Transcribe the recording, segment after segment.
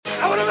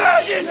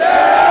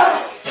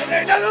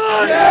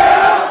line?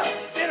 Yeah!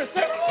 In a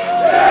Super Bowl?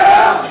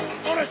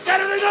 Yeah! On a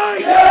Saturday night?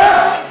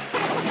 Yeah!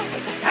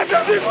 After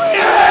a big win?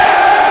 Yeah!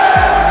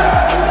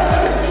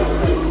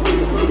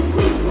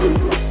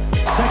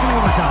 Second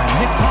overtime,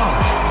 Nick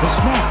Pollard, the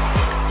snap,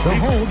 the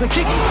hold, the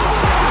kicking.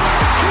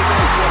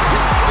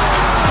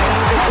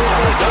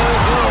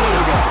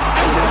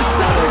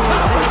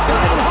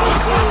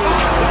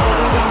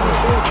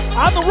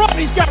 On the run,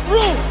 he's got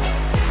room.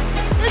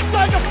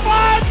 Inside the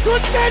 5, to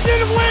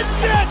extended and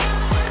wins it.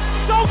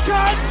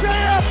 SoCon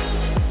champ.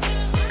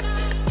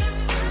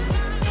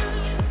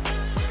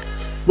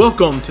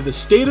 Welcome to the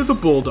State of the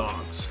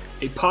Bulldogs,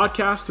 a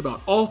podcast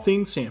about all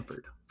things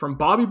Sanford. From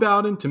Bobby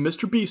Bowden to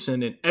Mr.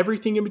 Beeson and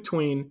everything in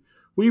between,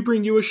 we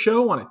bring you a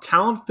show on a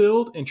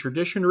talent-filled and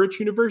tradition-rich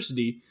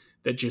university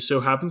that just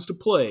so happens to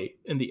play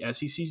in the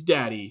SEC's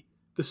daddy,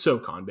 the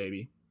SoCon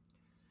baby.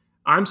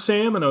 I'm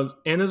Sam,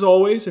 and as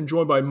always, I'm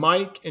joined by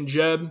Mike and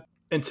Jeb,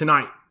 and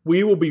tonight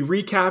we will be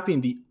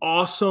recapping the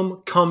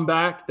awesome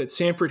comeback that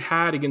Sanford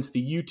had against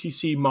the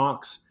UTC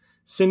Mocs,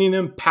 sending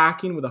them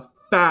packing with a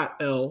fat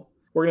L.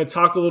 We're going to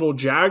talk a little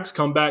Jags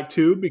comeback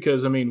too,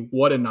 because,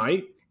 what a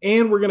night.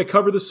 And we're going to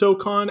cover the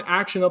SoCon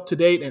action up to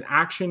date and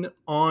action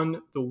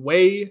on the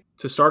way.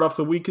 To start off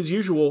the week as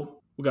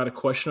usual, we got a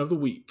question of the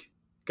week.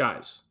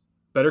 Guys,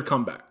 better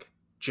comeback,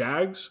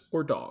 Jags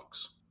or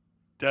Dogs?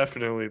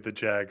 Definitely the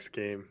Jags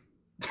game.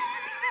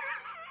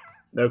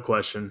 No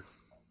question.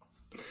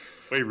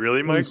 Wait,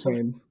 really, Mike?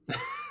 Insane.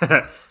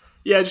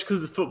 Yeah, just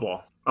because it's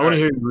football. I want to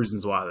hear the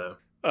reasons why, though.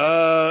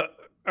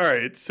 All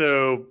right,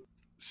 so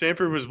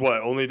Sanford was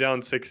what? Only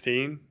down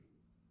 16?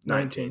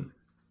 19.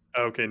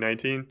 Okay,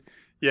 19.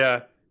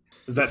 Yeah.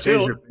 Does that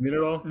change your opinion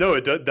at all? No,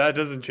 that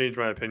doesn't change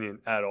my opinion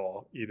at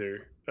all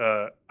either.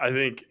 I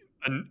think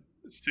a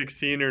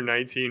 16 or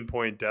 19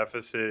 point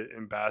deficit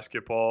in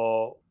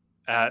basketball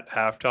at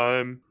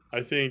halftime.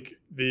 I think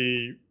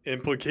the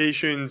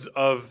implications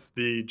of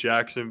the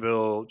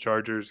Jacksonville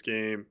Chargers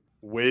game,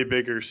 way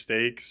bigger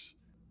stakes,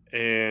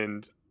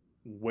 and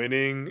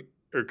winning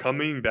or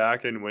coming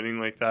back and winning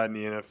like that in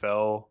the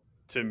NFL,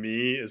 to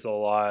me, is a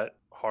lot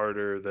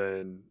harder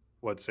than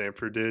what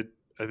Sanford did.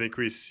 I think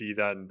we see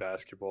that in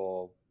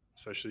basketball,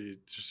 especially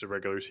just a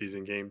regular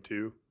season game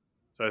too.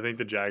 So I think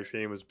the Jags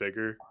game was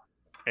bigger,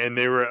 and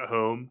they were at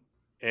home,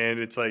 and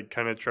it's like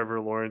kind of Trevor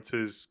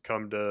Lawrence's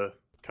come to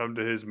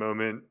his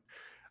moment.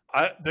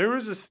 There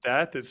was a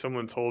stat that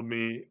someone told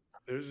me.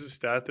 And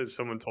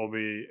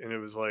it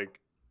was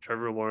like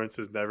Trevor Lawrence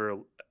has never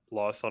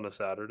lost on a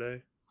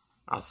Saturday.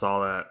 I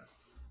saw that.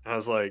 I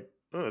was like,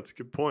 oh, that's a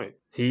good point.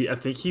 I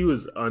think he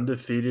was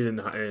undefeated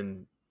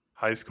in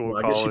high school,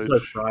 college. I guess he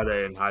played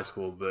Friday in high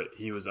school, but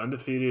he was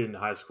undefeated in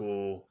high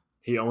school.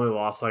 He only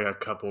lost like a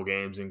couple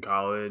games in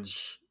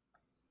college.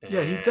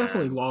 Yeah, he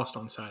definitely lost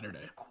on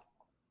Saturday.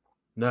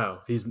 No,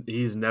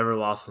 he's never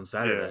lost on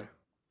Saturday. Yeah.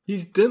 He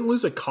didn't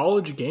lose a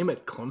college game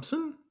at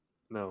Clemson?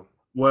 No.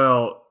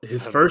 Well,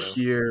 his first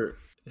year,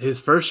 I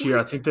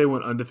think they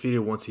went undefeated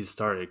once he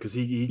started because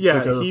he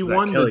took over he for that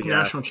won Kelly the guy.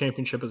 national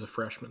championship as a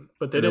freshman,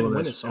 but they didn't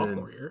win his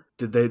sophomore year.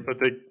 Did they?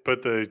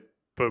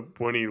 But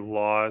when he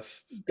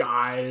lost,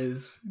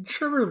 guys,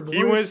 Trevor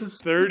Lawrence he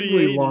was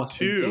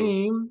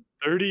 38-2.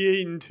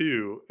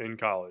 38-2 in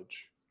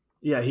college.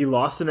 Yeah, he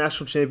lost the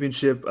national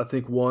championship, I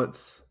think,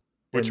 once.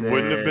 Which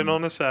wouldn't have been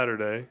on a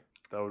Saturday.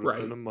 That would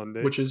have been a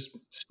Monday. Which is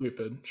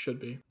stupid. Should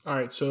be. All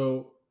right,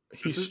 so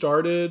he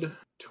started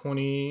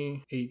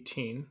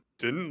 2018.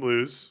 Didn't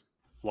lose.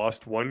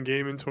 Lost one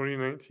game in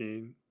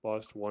 2019.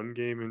 Lost one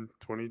game in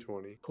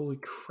 2020. Holy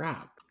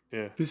crap.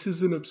 Yeah. This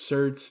is an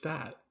absurd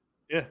stat.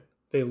 Yeah.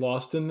 They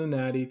lost in the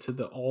Natty to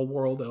the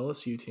all-world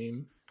LSU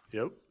team.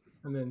 Yep.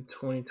 And then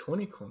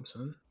 2020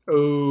 Clemson.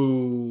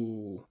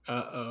 Oh.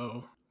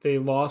 Uh-oh. They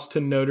lost to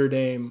Notre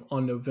Dame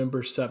on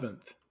November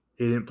 7th.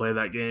 He didn't play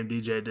that game.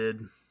 DJ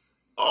did.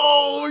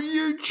 Oh,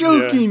 you're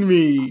joking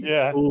me.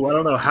 Yeah. Ooh, I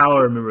don't know how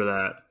I remember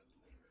that.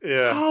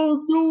 Yeah. How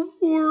in the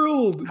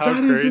world? How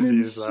that is an crazy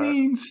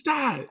insane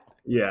stat.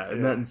 Yeah,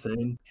 isn't that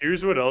insane?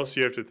 Here's what else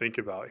you have to think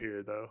about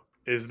here, though,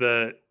 is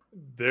that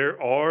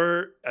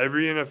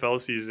every NFL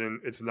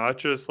season, it's not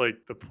just like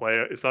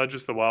it's not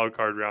just the wild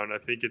card round. I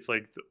think it's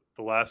like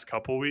the last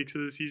couple weeks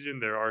of the season,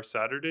 there are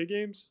Saturday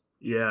games.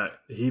 Yeah,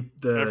 I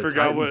forgot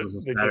Titans what was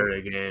a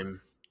Saturday game.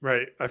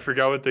 Right. I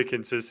forgot what the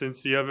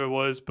consistency of it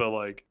was, but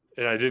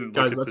and I didn't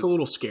Guys, look at that's a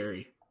little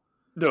scary.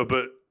 No,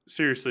 but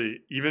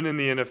seriously, even in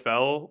the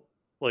NFL,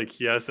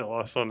 he hasn't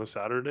lost on a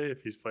Saturday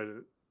if he's played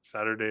a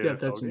Saturday Yeah, NFL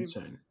that's game.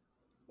 insane.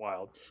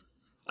 Wild.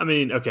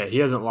 Okay, he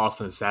hasn't lost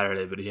on a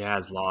Saturday, but he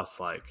has lost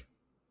Yeah.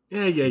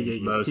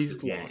 most He's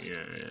of the lost. game.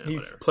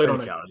 He's whatever. played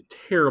on a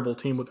terrible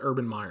team with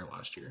Urban Meyer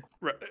last year.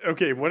 Right.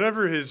 Okay,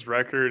 whatever his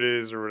record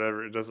is or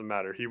whatever, it doesn't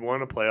matter. He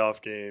won a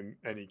playoff game,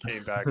 and he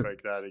came back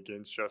like that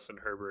against Justin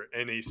Herbert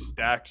and a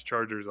stacked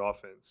Chargers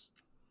offense.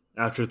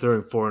 After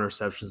throwing 4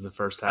 interceptions in the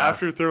first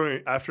half.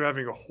 After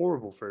having a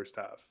horrible first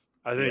half.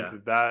 I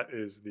think that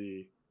is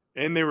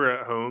and they were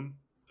at home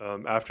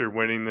after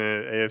winning the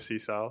AFC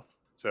South.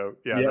 So,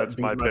 that's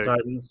my pick.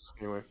 Titans.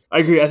 Anyway. I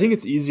agree. I think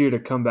it's easier to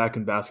come back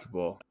in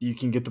basketball. You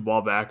can get the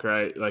ball back,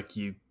 right? Like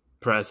you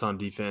press on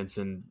defense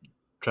and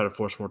try to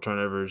force more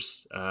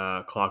turnovers.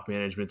 Clock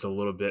management's a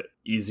little bit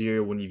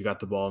easier when you've got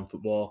the ball in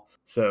football.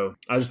 So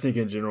I just think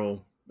in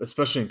general,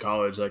 especially in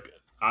college, like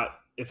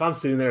if I'm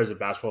sitting there as a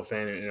basketball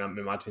fan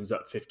and my team's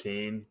up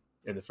 15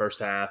 in the first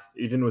half,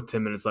 even with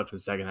 10 minutes left in the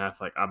second half,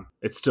 like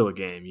it's still a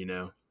game, you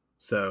know?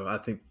 So I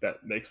think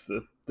that makes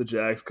the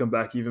Jags come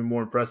back even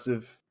more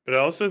impressive. But I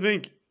also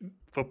think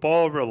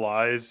football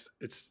relies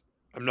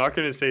 – I'm not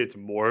going to say it's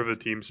more of a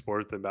team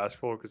sport than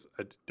basketball because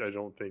I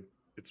don't think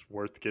it's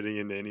worth getting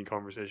into any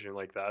conversation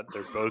like that.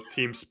 They're both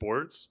team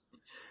sports.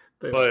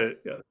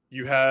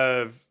 You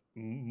have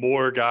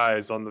more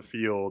guys on the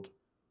field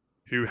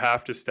who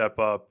have to step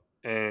up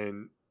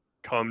and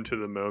come to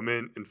the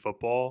moment in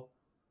football.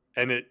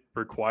 And it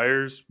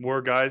requires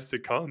more guys to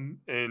come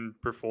and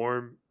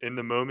perform in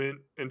the moment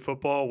in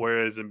football.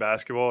 Whereas in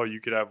basketball, you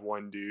could have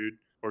one dude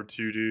or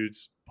two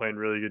dudes playing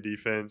really good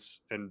defense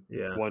and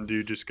one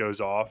dude just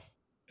goes off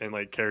and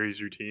like carries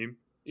your team.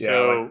 Yeah,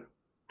 so,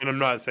 and I'm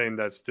not saying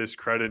that's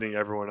discrediting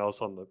everyone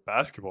else on the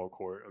basketball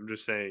court. I'm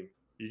just saying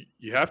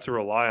you have to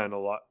rely on a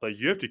lot. Like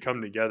you have to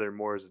come together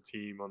more as a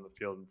team on the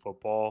field in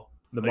football.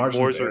 The margin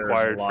more is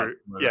required for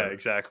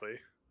exactly.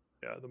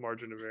 Yeah, the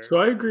margin of error. So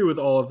I agree with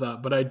all of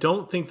that, but I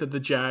don't think that the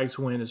Jags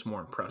win is more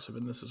impressive,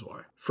 and this is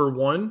why. For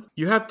one,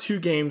 you have two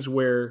games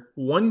where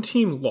one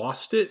team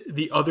lost it,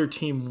 the other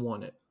team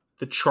won it.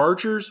 The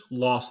Chargers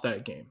lost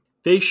that game.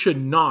 They should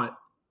not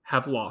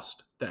have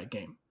lost that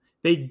game.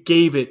 They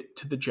gave it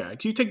to the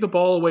Jags. You take the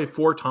ball away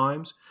 4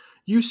 times,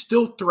 you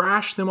still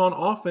thrashed them on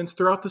offense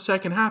throughout the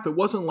second half. It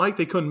wasn't like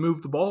they couldn't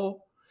move the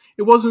ball.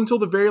 It wasn't until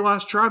the very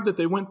last drive that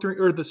they went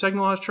through, or the second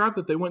last drive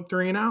that they went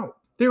 3 and out.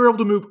 They were able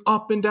to move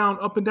up and down,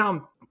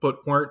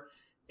 but weren't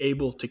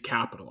able to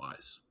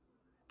capitalize.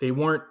 They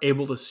weren't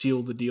able to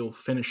seal the deal,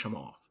 finish them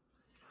off.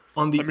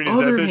 On the is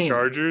other that the hand,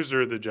 Chargers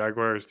or the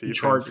Jaguars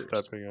defense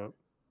stepping up?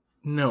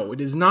 No,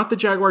 it is not the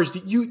Jaguars.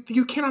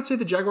 You cannot say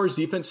the Jaguars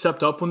defense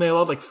stepped up when they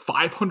allowed like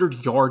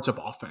 500 yards of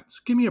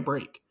offense. Give me a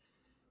break.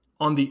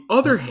 On the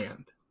other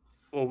hand...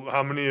 Well,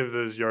 how many of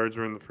those yards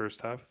were in the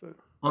first half, though?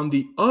 On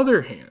the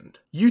other hand,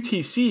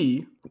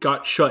 UTC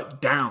got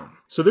shut down.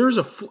 So there was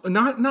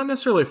not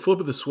necessarily a flip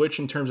of the switch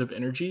in terms of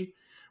energy,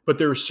 but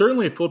there was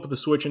certainly a flip of the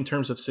switch in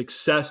terms of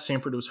success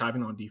Sanford was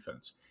having on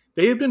defense.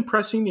 They had been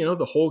pressing,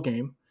 the whole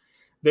game.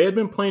 They had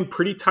been playing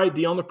pretty tight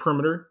D on the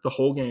perimeter the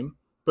whole game.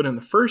 But in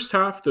the first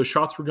half, those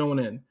shots were going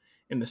in.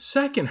 In the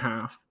second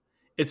half,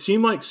 it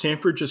seemed like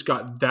Sanford just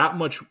got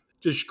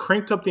just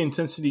cranked up the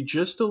intensity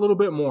just a little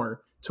bit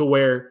more to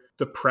where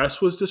the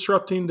press was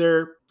disrupting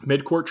their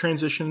midcourt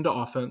transition into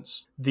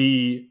offense.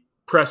 The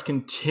press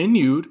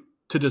continued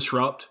to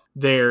disrupt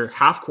their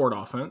half-court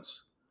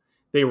offense.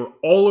 They were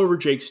all over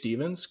Jake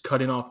Stevens,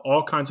 cutting off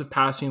all kinds of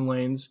passing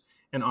lanes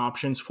and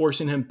options,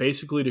 forcing him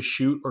basically to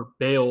shoot or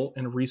bail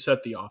and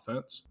reset the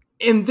offense.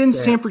 And then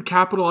Sanford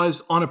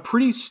capitalized on a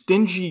pretty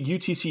stingy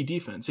UTC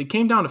defense. It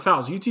came down to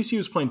fouls. UTC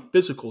was playing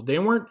physical. They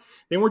weren't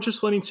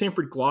just letting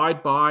Sanford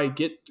glide by,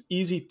 get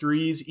easy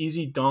threes,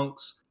 easy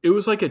dunks. It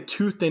was like a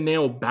tooth and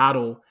nail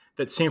battle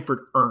that Sanford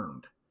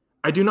earned.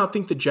 I do not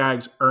think the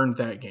Jags earned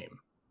that game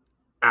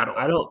at all.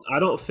 I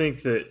don't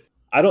think.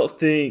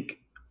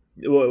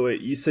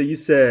 Wait. You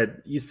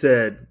said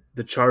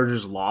the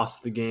Chargers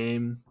lost the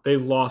game. They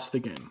lost the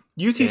game.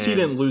 UTC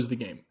didn't lose the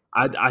game.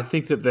 I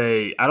think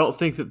they lost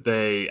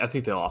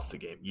the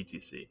game,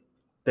 UTC.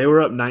 They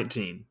were up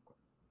 19.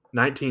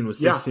 19 with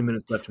 16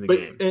 minutes left in the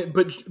game.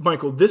 But,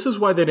 Michael, this is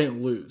why they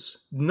didn't lose.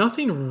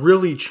 Nothing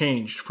really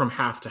changed from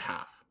half to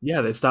half.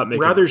 Yeah, they stopped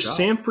making Rather,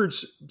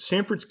 shots.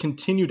 Sanford's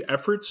continued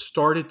efforts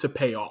started to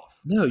pay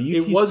off. No,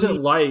 UTC...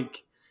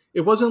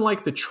 It wasn't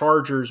like the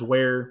Chargers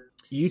where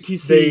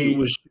UTC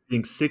was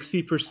shooting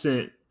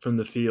 60% from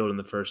the field in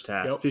the first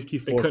half,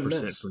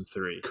 54% from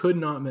 3. Could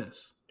not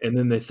miss. And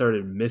then they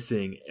started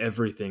missing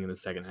everything in the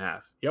second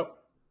half. Yep.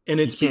 And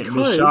it's you can't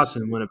miss shots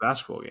and win a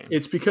basketball game.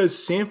 It's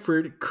because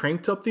Sanford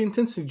cranked up the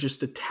intensity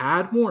just a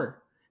tad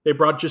more. They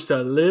brought just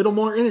a little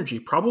more energy,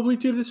 probably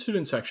due to the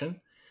student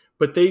section,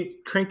 but they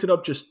cranked it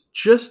up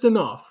just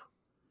enough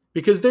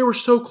because they were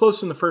so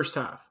close in the first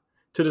half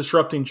to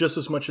disrupting just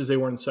as much as they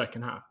were in the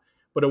second half.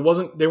 But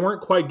they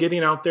weren't quite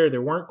getting out there. They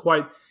weren't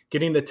quite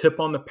getting the tip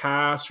on the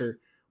pass or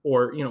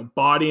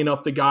bodying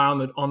up the guy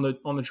on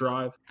the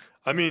drive.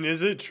 I mean,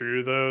 is it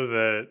true though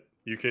that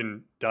you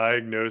can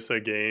diagnose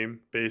a game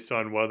based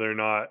on whether or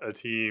not a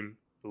team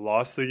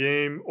lost the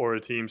game or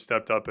a team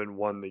stepped up and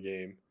won the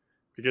game?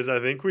 Because I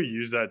think we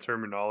use that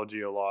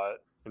terminology a lot.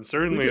 And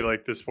certainly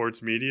like the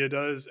sports media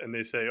does. And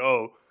they say,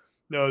 oh,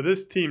 no,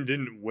 this team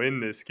didn't win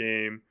this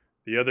game.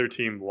 The other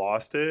team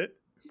lost it.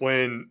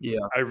 When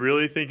I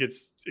really think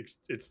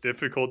it's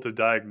difficult to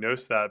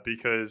diagnose that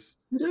because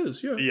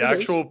the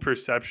actual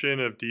perception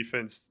of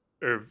defense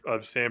or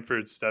of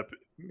Sanford stepping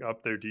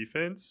up their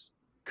defense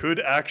could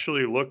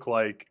actually look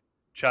like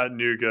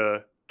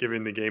Chattanooga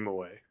giving the game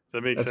away. Does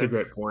that make sense? That's a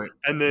great point.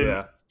 And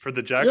then for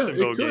the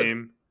Jacksonville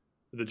game,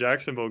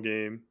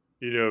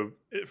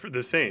 for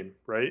the same,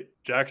 right?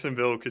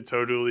 Jacksonville could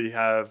totally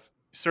have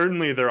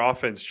certainly their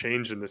offense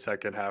changed in the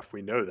second half.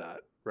 We know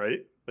that,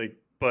 right?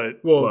 But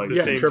Well, at the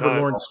yeah, same Trevor time,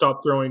 Lawrence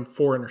stopped throwing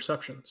 4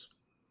 interceptions.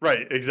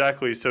 right?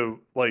 Exactly. So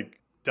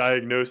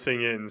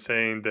diagnosing it and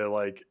saying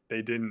that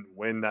they didn't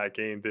win that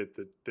game,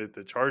 that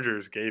the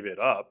Chargers gave it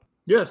up.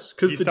 Yes,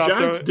 because the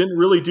Jags didn't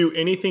really do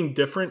anything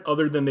different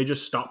other than they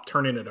just stopped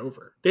turning it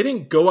over. They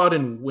didn't go out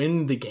and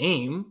win the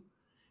game.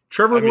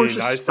 Trevor Lawrence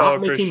just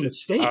stopped making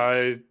mistakes.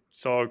 I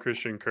saw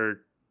Christian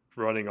Kirk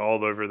running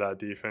all over that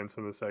defense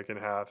in the second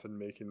half and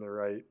making the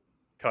right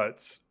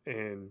cuts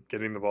and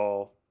getting the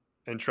ball,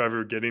 and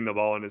Trevor getting the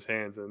ball in his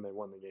hands, and they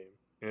won the game.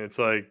 And it's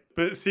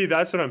but see,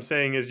 that's what I'm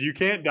saying is you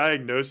can't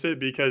diagnose it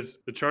because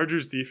the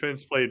Chargers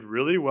defense played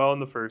really well in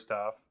the first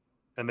half,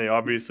 and they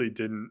obviously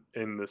didn't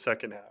in the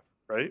second half,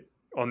 right?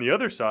 On the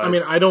other side, I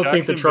mean, I don't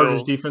think the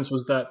Chargers defense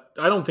was that.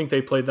 I don't think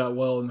they played that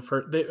well in the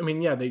first. They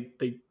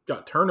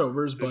got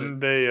turnovers, didn't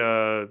but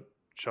they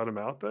shut them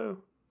out though?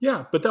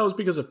 Yeah, but that was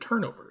because of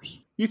turnovers.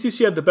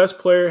 UTC had the best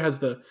player, has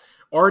the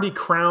already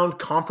crowned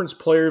Conference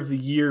Player of the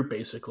Year,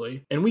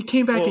 basically, and we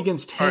came back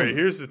against him. All right,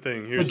 here's the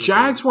thing. The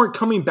Jags weren't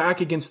coming back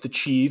against the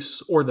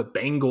Chiefs or the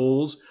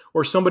Bengals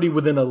or somebody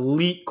with an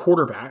elite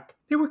quarterback.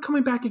 They were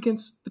coming back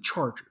against the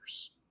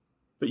Chargers.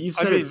 But you've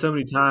said it so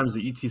many times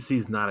that UTC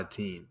is not a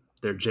team.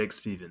 They're Jake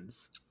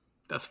Stevens.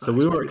 That's facts, so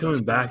we weren't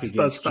coming back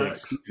against Jake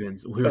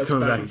Stevens. We were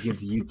coming back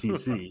against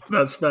UTC.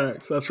 That's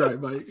facts. That's right,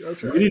 Mike.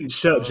 That's right. We didn't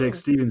shut Jake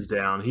Stevens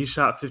down. He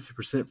shot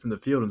 50% from the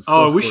field and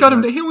still we shut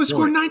him down. He only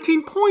scored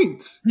 19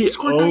 points. He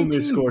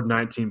only scored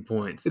 19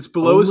 points. It's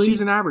below his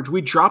season average. We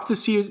dropped the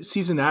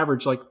season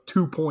average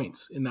 2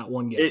 points in that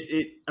one game.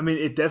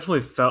 It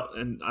definitely felt,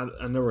 and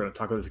I know we're going to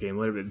talk about this game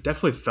later, but it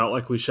definitely felt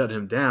like we shut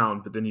him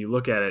down. But then you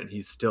look at it, and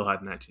he still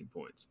had 19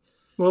 points.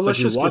 Well, so let's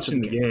just watch the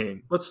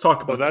game. Let's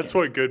talk about. That's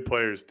what good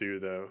players do,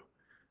 though.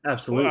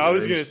 Absolutely. What I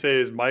was going to say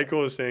is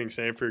Michael is saying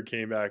Sanford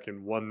came back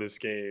and won this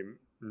game,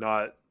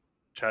 not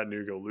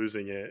Chattanooga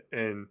losing it.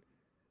 And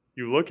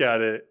you look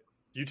at it,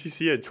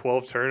 UTC had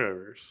 12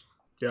 turnovers.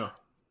 Yeah.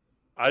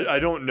 I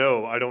don't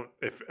know.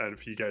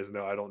 If you guys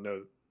know, I don't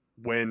know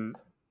when,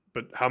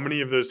 but how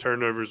many of those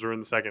turnovers were in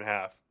the second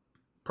half?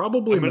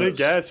 Probably I'm going to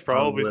guess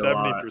probably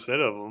 70%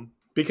 of them.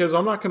 Because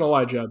I'm not going to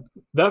lie, Jeb,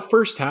 that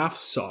first half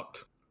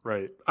sucked.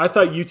 Right. I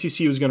thought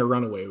UTC was going to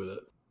run away with it.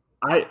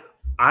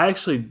 I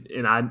actually,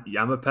 and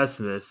I'm a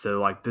pessimist,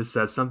 so this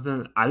says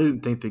something. I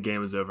didn't think the game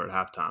was over at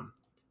halftime.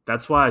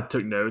 That's why I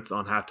took notes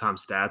on halftime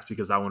stats,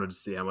 because I wanted to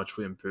see how much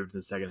we improved in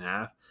the second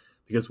half.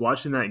 Because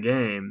watching that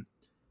game,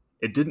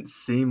 it didn't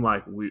seem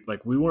like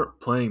we weren't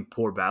playing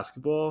poor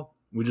basketball.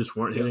 We just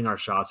weren't hitting our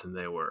shots, and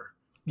they were.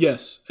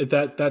 Yes,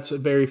 that's a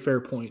very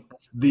fair point.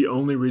 That's the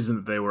only reason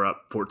that they were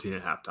up 14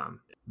 at halftime.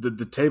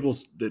 The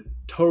tables that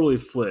totally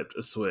flipped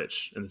a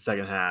switch in the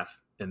second half,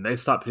 and they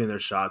stopped hitting their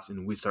shots,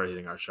 and we started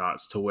hitting our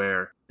shots to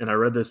where, and I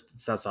read this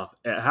stats off,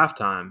 at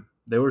halftime,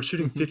 they were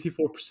shooting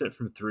 54%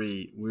 from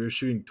three. We were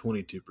shooting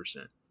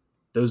 22%.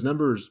 Those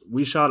numbers,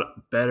 we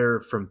shot better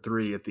from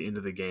three at the end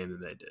of the game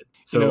than they did.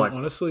 So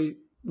honestly,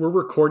 we're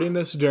recording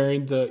this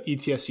during the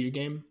ETSU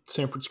game.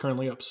 Sanford's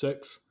currently up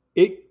 6.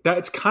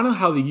 That's kind of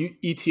how the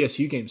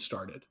ETSU game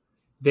started.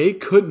 They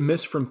couldn't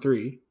miss from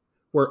three.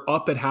 We're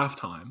up at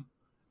halftime.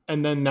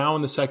 And then now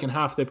in the second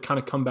half, they've kind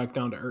of come back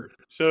down to earth.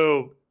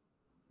 So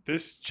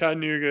this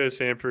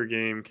Chattanooga-Sanford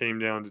game came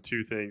down to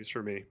 2 things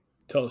for me.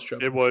 Tell us,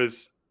 Trevor. It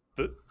was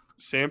the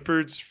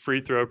Sanford's free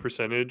throw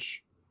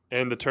percentage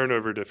and the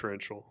turnover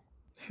differential.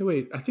 Hey,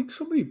 wait. I think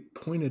somebody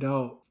pointed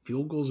out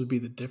field goals would be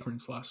the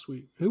difference last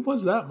week. Who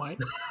was that, Mike?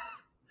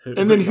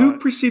 And then who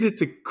proceeded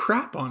to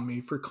crap on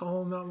me for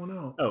calling that one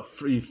out? Oh,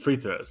 free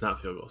throws, not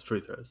field goals.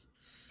 Free throws.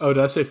 Oh,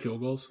 did I say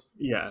field goals?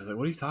 Yeah, I was like,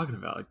 what are you talking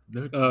about?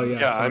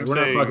 Yeah, I'm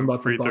saying not talking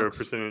about free throw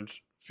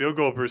percentage. Field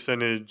goal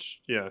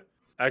percentage, yeah.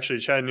 Actually,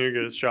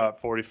 Chattanooga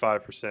shot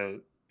 45%,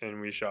 and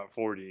we shot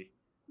 40%.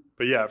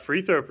 But yeah,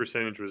 free throw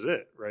percentage was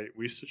it, right?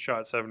 We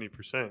shot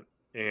 70%,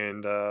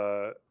 and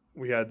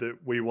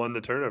we won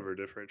the turnover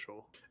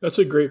differential. That's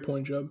a great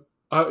point, Jeb.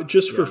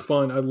 Just for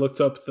fun, I looked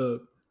up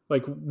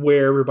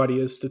where everybody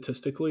is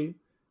statistically.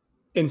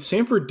 And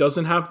Sanford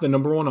doesn't have the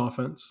number 1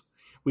 offense.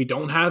 We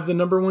don't have the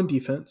number 1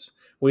 defense.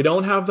 We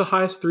don't have the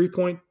highest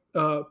 3-point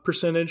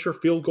percentage or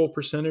field goal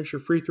percentage or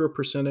free throw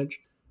percentage.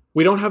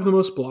 We don't have the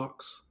most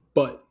blocks,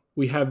 but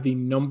we have the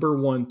number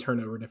 1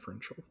 turnover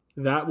differential.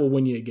 That will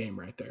win you a game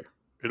right there.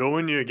 It'll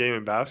win you a game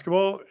in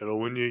basketball. It'll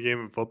win you a game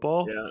in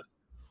football.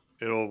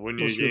 Yeah. It'll win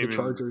you a game the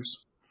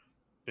Chargers.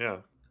 Yeah.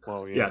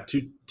 Well, yeah.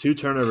 Two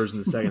turnovers in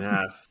the second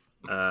half.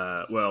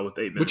 With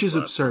 8 minutes which is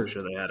left, absurd. I'm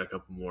sure they had a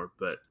couple more,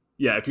 but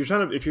yeah, if you're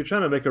trying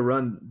to make a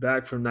run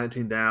back from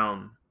 19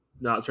 down,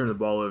 not turn the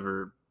ball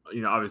over,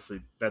 obviously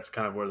that's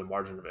kind of where the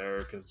margin of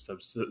error is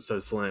so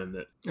slim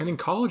that. And in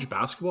college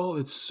basketball,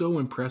 it's so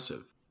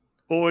impressive.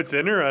 Well, what's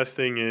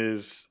interesting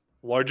is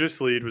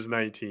largest lead was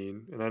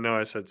 19, and I know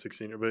I said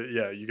 16, but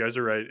yeah, you guys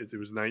are right. It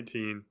was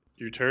 19.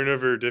 Your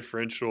turnover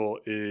differential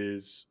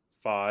is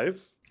 5.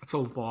 That's a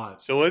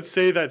lot. So let's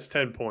say that's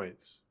 10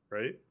 points,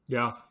 right?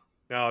 Yeah.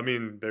 Now, I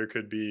mean, there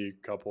could be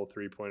a couple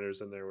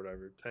 3-pointers in there,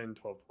 whatever, 10,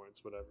 12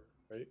 points, whatever,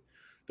 right?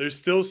 There's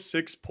still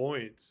 6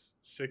 points,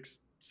 6,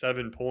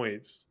 7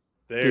 points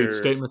there. Dude,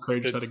 State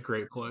McCray just had a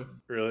great play.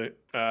 Really?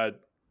 I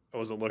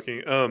wasn't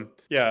looking.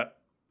 Yeah,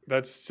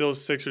 that's still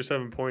 6 or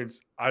 7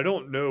 points. I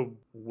don't know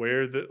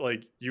where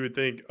you would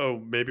think, oh,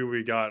 maybe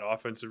we got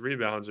offensive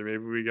rebounds or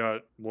maybe we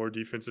got more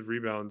defensive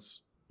rebounds.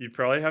 You'd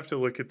probably have to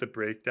look at the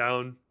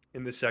breakdown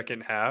in the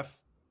second half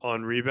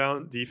on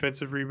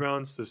defensive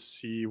rebounds to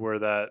see where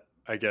that,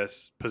 I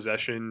guess,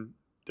 possession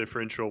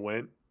differential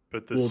went.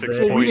 But the 6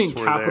 points we didn't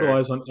were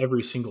capitalize there. on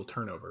every single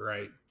turnover,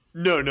 right?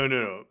 No.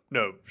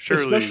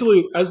 Surely,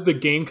 especially as the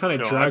game kind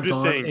of dragged on. I'm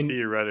just saying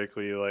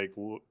theoretically,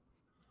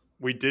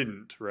 we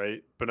didn't,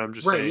 right? But I'm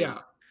just saying,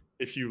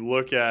 if you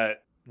look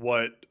at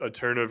what a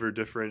turnover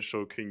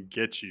differential can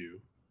get you,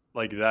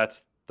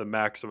 that's the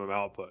maximum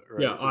output,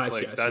 right? Yeah, I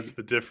see. That's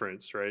the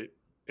difference, right,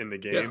 in the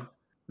game. Yeah.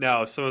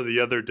 Now, some of the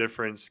other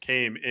difference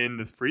came in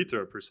the free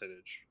throw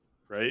percentage,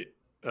 right?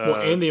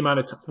 And the amount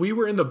of time. We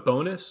were in the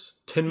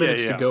bonus 10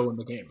 minutes to go in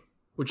the game,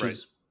 which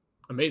is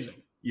amazing.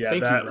 Yeah,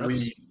 Thank you,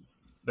 refs.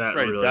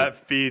 That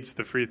feeds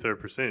the free throw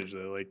percentage,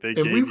 though.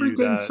 We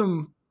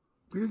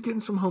were getting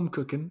some home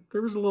cooking.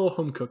 There was a little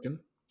home cooking.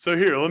 So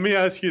here, let me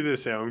ask you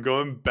this, Sam. I'm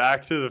going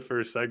back to the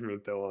first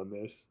segment, though, on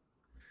this.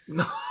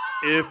 No.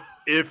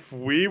 If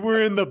we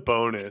were in the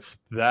bonus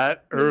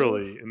that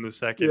early in the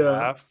second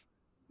half,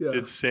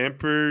 did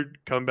Samford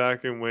come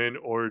back and win,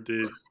 or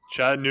did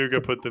Chattanooga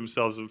put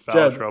themselves in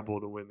foul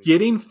trouble to win the game?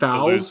 Getting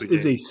fouls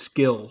is a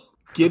skill.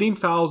 Getting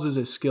fouls is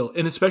a skill.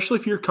 And especially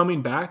if you're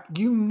coming back,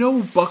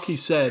 Bucky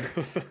said,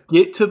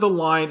 get to the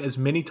line as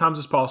many times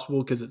as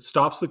possible because it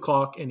stops the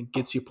clock and it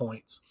gets you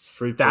points.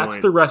 That's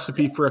the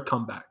recipe for a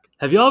comeback.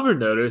 Have y'all ever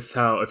noticed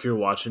how if you're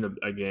watching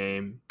a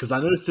game, because I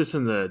noticed this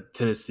in the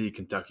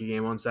Tennessee-Kentucky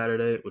game on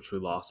Saturday, which we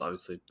lost,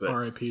 obviously. But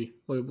R.I.P.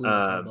 We won't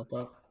talk about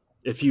that.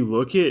 If you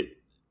look at,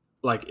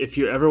 if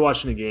you're ever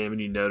watching a game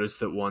and you notice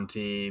that one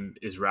team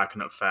is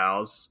racking up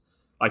fouls,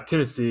 like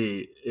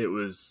Tennessee, it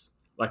was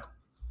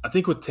I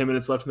think with 10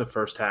 minutes left in the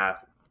first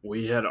half,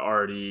 we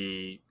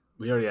already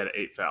had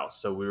 8 fouls,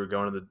 so we were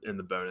going in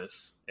the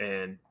bonus,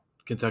 and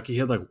Kentucky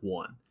had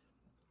 1.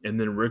 And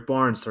then Rick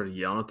Barnes started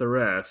yelling at the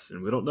refs,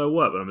 and we don't know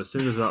what, but I'm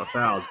assuming it's about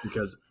fouls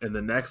because in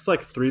the next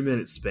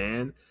 3-minute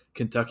span,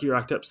 Kentucky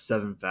racked up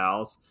 7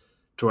 fouls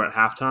to where at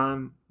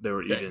halftime they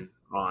were even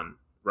on,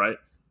 right?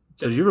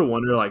 So do you ever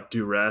wonder,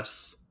 do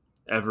refs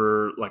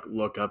ever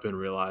look up and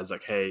realize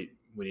hey,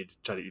 we need to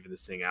try to even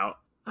this thing out?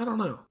 I don't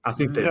know. I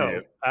think they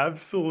do.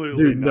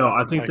 Absolutely. Dude, no,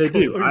 I think they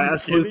do. I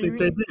absolutely think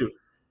they do.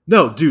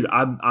 No, dude,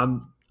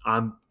 I'm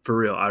for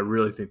real. I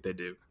really think they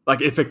do.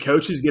 If a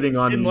coach is getting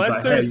on,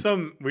 unless there's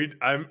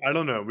I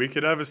don't know. We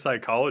could have a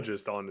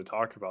psychologist on to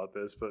talk about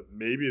this, but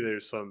maybe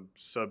there's some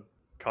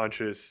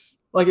subconscious.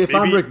 If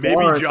I'm Rick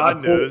Barnes, maybe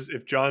John knows.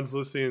 If John's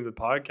listening to the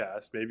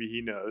podcast, maybe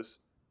he knows.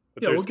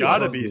 But there's got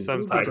to be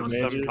some type of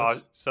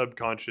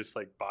subconscious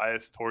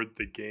bias toward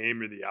the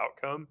game or the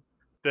outcome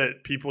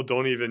that people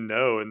don't even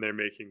know, and they're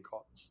making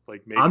calls.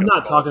 I'm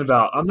not talking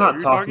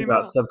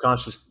about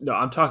subconscious. No,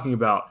 I'm talking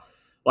about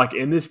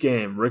in this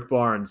game, Rick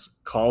Barnes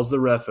calls the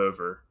ref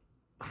over.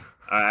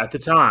 At the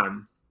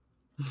time,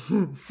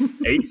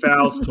 8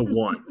 fouls to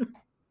 1.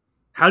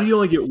 How do you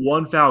only get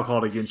 1 foul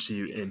called against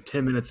you in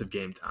 10 minutes of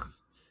game time?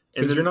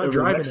 And then you're not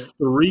driving the next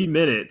 3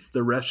 minutes, the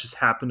refs just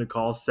happen to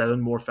call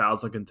 7 more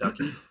fouls on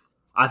Kentucky.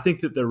 I think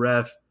that the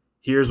ref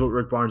hears what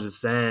Rick Barnes is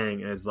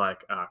saying and is oh,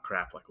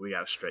 crap, we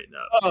got to straighten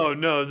up. Oh,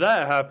 no,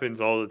 that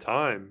happens all the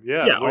time.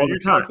 Yeah, all the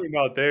time. Talking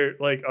about there,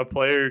 a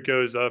player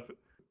goes up.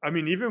 I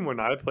mean, even when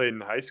I played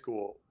in high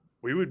school,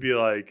 we would be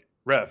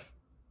ref,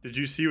 did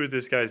you see what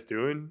this guy's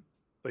doing?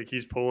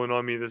 He's pulling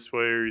on me this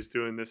way or he's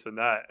doing this and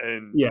that.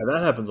 And yeah,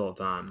 that happens all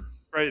the time.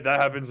 Right,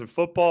 that happens in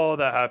football.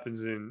 That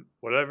happens in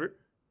whatever.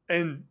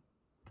 And,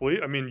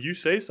 I mean, you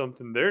say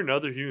something, they're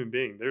another human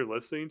being. They're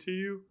listening to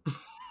you.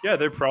 Yeah,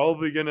 they're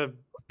probably going to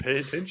pay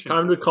attention.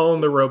 Time to call in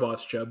the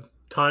robots, Jeb.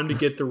 Time to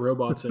get the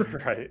robots in.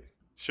 Right.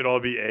 Should all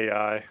be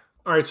AI.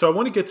 All right, so I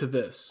want to get to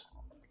this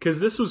because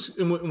this was,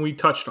 and we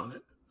touched on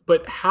it.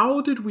 But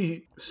how did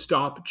we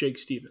stop Jake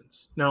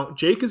Stevens? Now,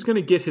 Jake is going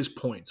to get his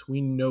points.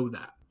 We know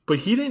that. But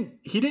he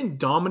didn't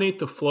dominate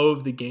the flow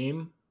of the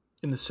game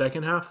in the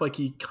second half like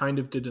he kind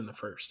of did in the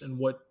first. And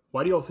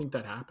why do y'all think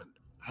that happened?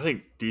 I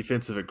think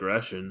defensive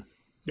aggression.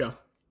 Yeah.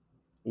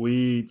 Were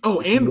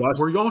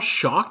y'all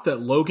shocked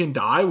that Logan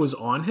Dye was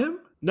on him?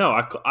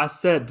 No, I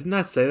said, didn't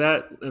I say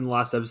that in the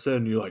last episode?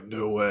 And you're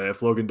no way.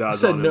 If Logan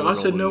Dye's on him, I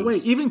said no way.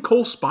 Even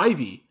Cole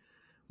Spivey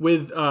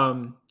with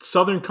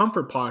Southern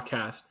Comfort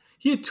Podcast,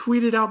 he had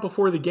tweeted out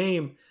before the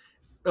game,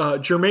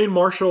 Jermaine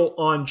Marshall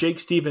on Jake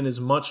Stevens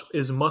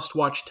is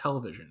must-watch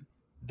television.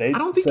 I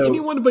don't think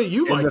anyone but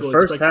you, Michael. In the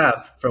first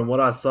half, from what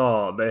I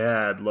saw, they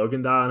had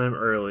Logan Dye on him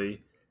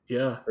early.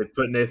 Yeah. They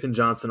put Nathan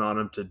Johnson on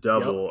him to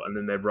double, and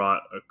then they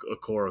brought a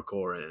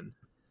core in.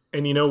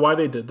 And you know why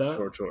they did that?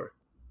 Sure.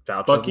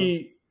 Foul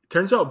Bucky,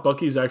 turns out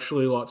Bucky's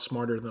actually a lot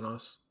smarter than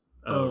us.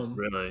 Oh,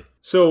 really?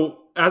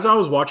 So as I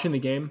was watching the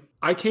game,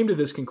 I came to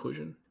this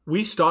conclusion.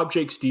 we stopped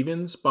Jake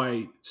Stevens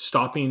by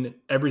stopping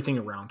everything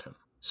around him.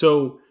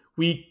 So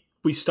we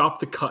stopped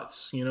the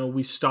cuts,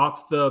 we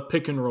stopped the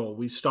pick and roll.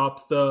 We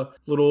stopped the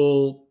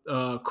little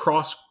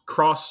cross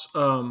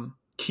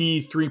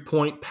key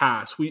 3-point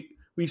pass.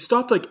 We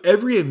stopped like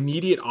every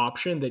immediate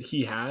option that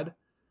he had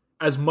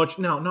as much.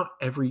 Now, not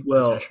every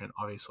possession,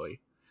 obviously,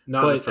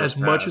 but as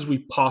much as we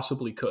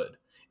possibly could.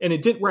 And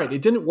it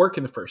didn't work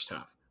in the first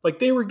half. Like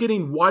they were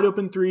getting wide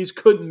open threes,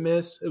 couldn't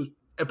miss.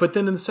 But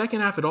then in the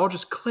second half, it all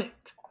just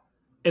clicked.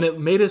 And it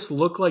made us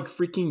look like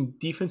freaking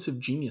defensive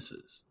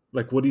geniuses.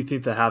 Like, what do you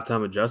think the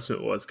halftime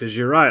adjustment was? Because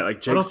you're right. Like,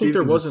 Jake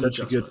Stevens is such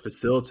a good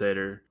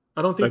facilitator.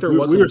 I don't think there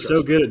was. We were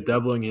so good at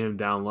doubling him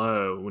down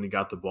low when he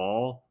got the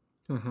ball,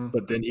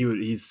 but then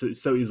he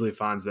so easily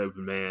finds the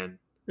open man.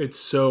 It's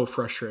so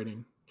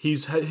frustrating.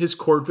 His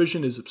court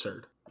vision is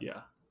absurd.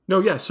 Yeah.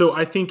 No, yeah. So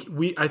I think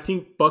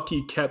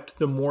Bucky kept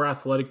the more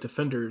athletic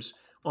defenders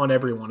on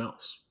everyone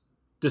else,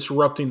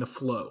 disrupting the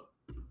flow.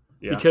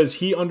 Yeah. Because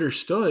he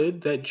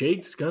understood that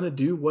Jake's going to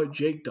do what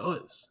Jake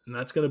does, and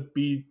that's going to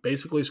be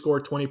basically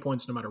score 20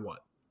 points no matter what.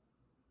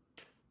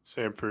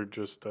 Samford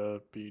just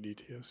beat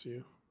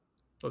ETSU.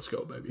 Let's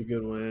go, baby. It's a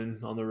good win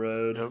on the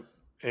road. Yep.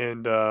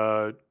 And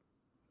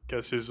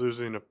guess who's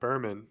losing to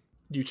Furman?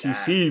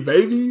 UTC,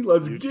 baby.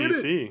 Let's UTC. Get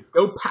it.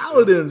 Go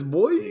Paladins,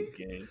 boy. Big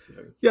games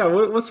there. Yeah,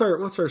 what's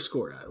our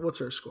score at?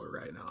 What's our score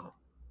right now?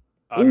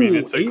 I mean,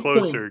 it's a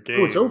closer game.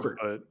 Oh, it's over.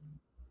 But...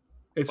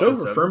 It's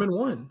over. Furman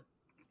won.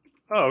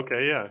 Oh,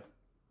 okay, yeah.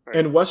 Right.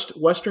 And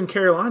Western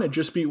Carolina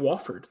just beat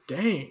Wofford.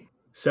 Dang.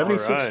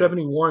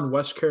 76-71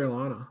 Western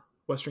Carolina.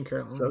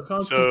 So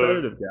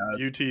competitive, guys.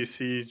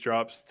 UTC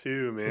drops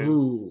 2, man.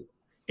 Ooh.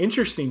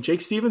 Interesting.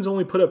 Jake Stevens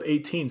only put up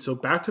 18, so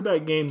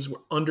back-to-back games were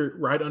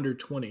right under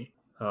 20.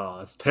 Oh,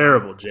 that's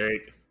terrible,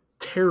 Jake.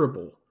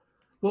 Terrible.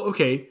 Well,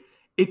 okay.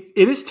 It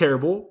is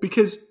terrible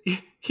because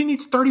he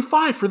needs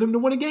 35 for them to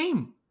win a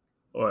game.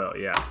 Well,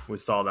 yeah. We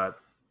saw that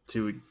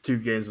two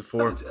games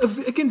before.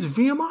 Against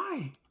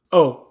VMI.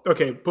 Oh,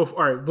 okay. All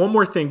right, one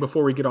more thing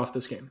before we get off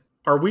this game.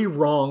 Are we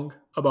wrong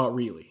about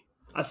Reilly?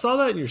 I saw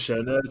that in your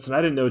show notes, and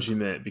I didn't know what you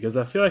meant because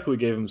I feel like we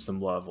gave him some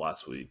love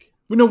last week.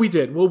 No, we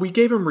did. Well, we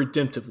gave him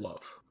redemptive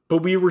love,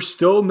 but we were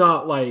still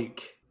not,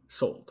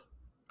 sold.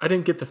 I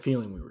didn't get the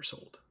feeling we were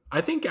sold.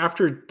 I think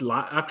after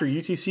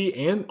UTC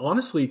and,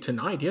 honestly,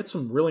 tonight, he had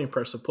some really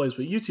impressive plays,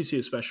 but UTC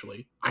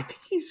especially. I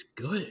think he's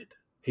good.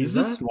 He's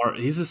a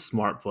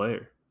smart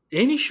player.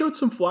 And he showed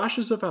some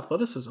flashes of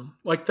athleticism,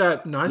 like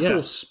that nice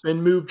little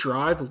spin move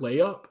drive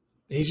layup.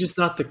 He's just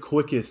not the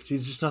quickest.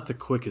 He's just not the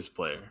quickest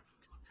player.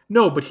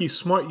 No, but he's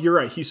smart. You're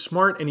right. He's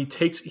smart, and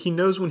he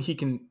knows when he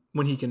can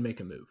make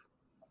a move.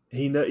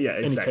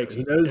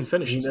 Exactly.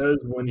 He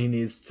knows when he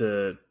needs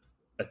to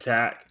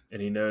attack,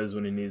 and he knows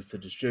when he needs to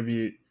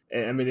distribute.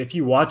 And, I mean, if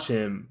you watch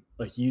him,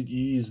 like you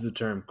used the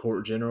term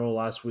court general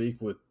last week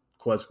with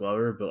Quez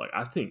Glover, but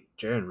I think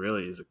Jaron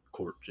really is a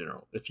court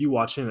general. If you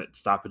watch him at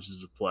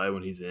stoppages of play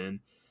when he's in,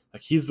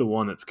 he's the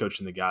one that's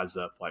coaching the guys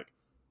up,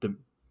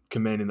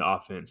 commanding the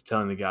offense,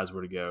 telling the guys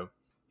where to go.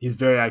 He's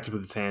very active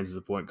with his hands as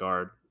a point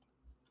guard.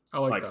 I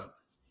like that.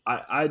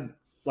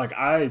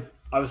 I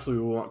obviously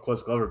we want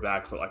Quez Glover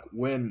back, but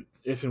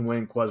if and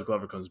when Quez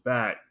Glover comes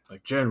back,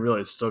 Jaron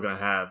really is still going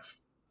to have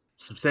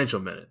substantial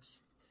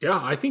minutes. Yeah,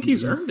 I think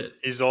he's earned it.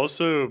 He's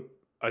also,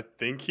 I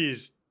think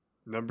he's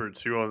number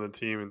 2 on the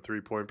team in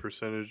 3-point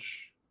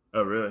percentage.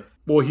 Oh, really?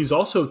 Well, he's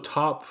also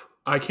top.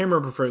 I can't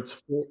remember if it's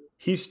 4.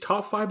 He's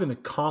top 5 in the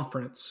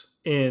conference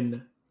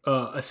in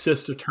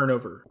assist to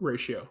turnover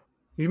ratio.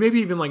 He may be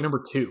even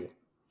number 2.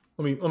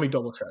 Let me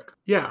double check.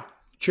 Yeah,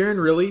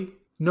 Jaron really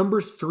number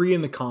 3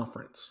 in the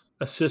conference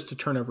assist to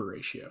turnover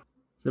ratio.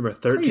 He's number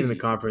 13 in the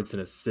conference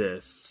in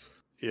assists.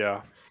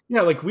 Yeah.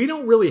 Yeah, we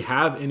don't really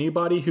have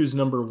anybody who's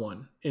number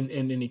 1 in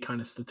any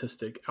kind of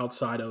statistic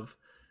outside of.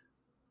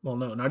 Well,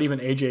 no, not even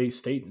AJ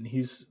Staten.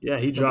 He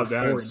dropped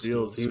down in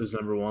steals. He was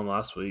number 1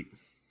 last week.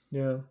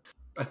 Yeah,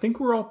 I think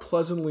we're all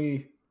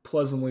pleasantly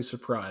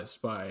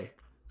surprised by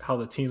how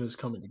the team is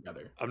coming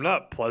together. I'm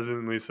not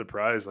pleasantly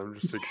surprised. I'm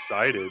just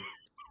excited.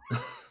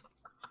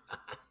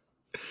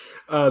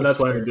 That's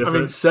fair. I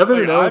mean,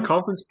 7-0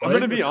 conference play. I'm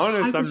going to be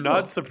honest. I'm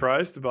not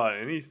surprised about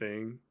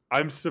anything.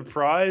 I'm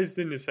surprised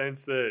in the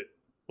sense that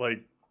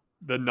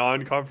the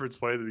non-conference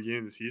play at the beginning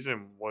of the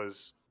season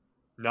was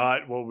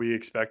not what we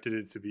expected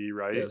it to be,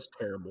 right? Yeah, it's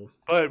terrible.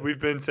 But we've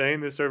been saying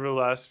this over the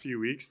last few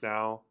weeks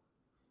now.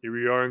 Here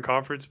we are in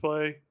conference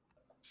play.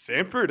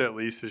 Samford at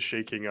least is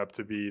shaking up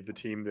to be the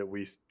team that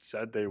we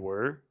said they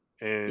were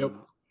and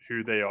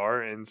who they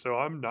are. And so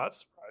I'm not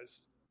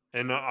surprised.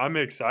 And I'm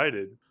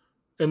excited.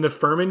 And the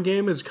Furman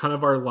game is kind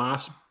of our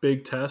last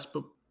big test,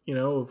 but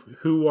of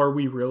who are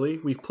we really?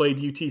 We've played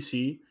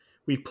UTC.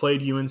 We've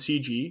played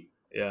UNCG.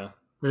 Yeah.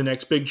 The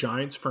next big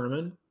Giants,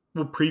 Furman.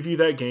 We'll preview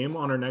that game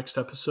on our next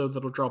episode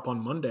that'll drop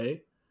on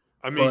Monday.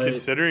 I mean,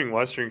 considering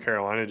Western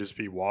Carolina just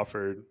beat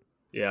Wofford.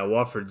 Yeah,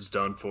 Wofford's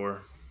done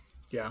for.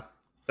 Yeah.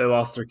 They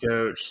lost their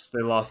coach.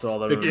 They lost all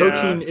their. The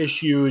coaching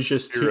issue is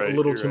just a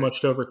little too much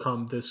to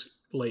overcome this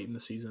late in the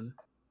season.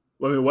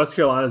 Well, I mean, West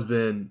Carolina's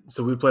been –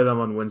 so we play them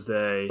on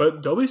Wednesday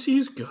But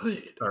WCU's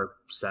good. or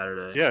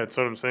Saturday. Yeah, that's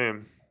what I'm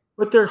saying.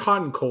 But they're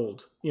hot and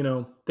cold.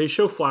 They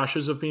show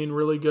flashes of being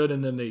really good,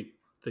 and then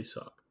they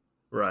suck.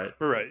 Right.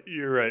 We're right.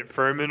 You're right.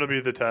 Furman will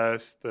be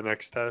the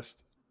next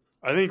test.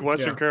 I think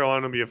Western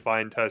Carolina will be a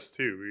fine test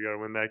too. We got to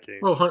win that game.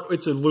 Well,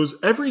 it's a lose.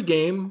 Every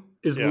game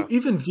is Yeah.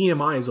 even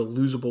VMI is a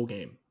losable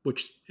game,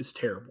 which is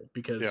terrible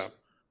because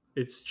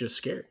it's just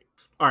scary.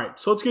 All right,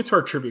 so let's get to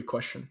our trivia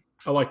question.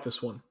 I like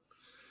this one.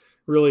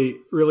 Really,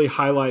 really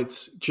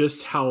highlights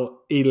just how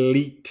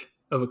elite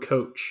of a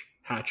coach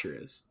Hatcher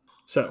is.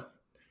 So,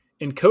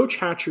 in Coach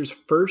Hatcher's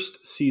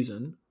first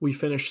season, we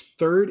finished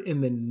third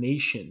in the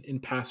nation in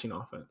passing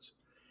offense,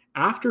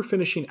 after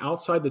finishing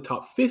outside the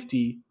top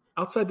 50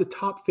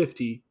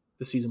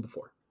 the season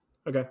before.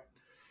 Okay.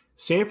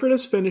 Sanford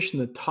has finished in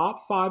the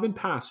top 5 in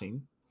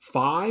passing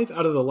 5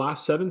 out of the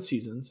last 7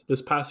 seasons.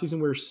 This past season,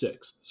 we were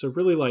 6th. So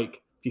really,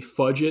 like, if you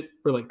fudge it,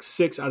 we're like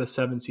 6 out of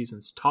 7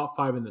 seasons, top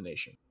 5 in the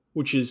nation,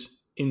 which is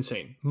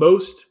insane.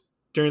 Most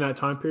during that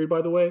time period,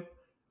 by the way,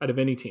 out of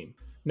any team.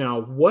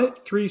 Now,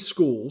 what 3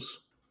 schools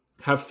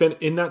have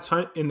in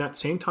that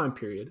same time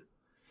period?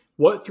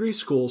 What 3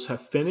 schools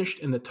have finished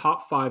in the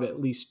top 5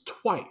 at least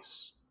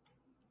twice?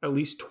 At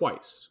least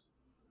twice.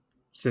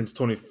 Since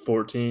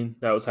 2014,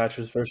 that was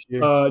Hatcher's first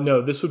year?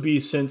 No, this would be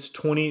since the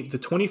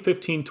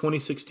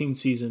 2015-2016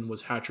 season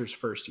was Hatcher's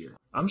first year.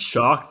 I'm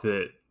shocked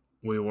that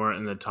we weren't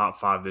in the top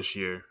 5 this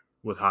year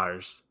with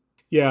hires.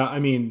 Yeah, I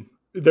mean,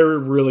 there were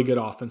really good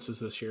offenses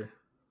this year.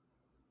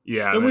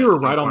 Yeah. And we were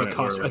right on the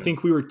cusp. I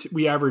think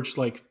we averaged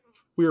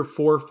we were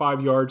 4 or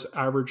 5 yards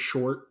average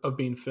short of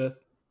being 5th.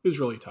 It was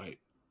really tight.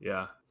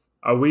 Yeah.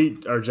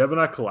 Are Jeb and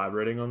I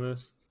collaborating on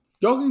this?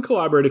 Y'all can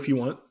collaborate if you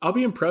want. I'll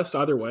be impressed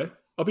either way.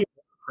 I'll be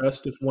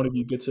impressed if one of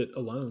you gets it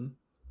alone.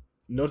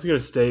 North Dakota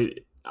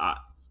State, I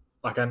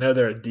know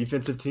they're a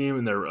defensive team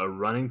and they're a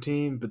running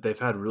team, but they've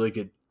had really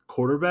good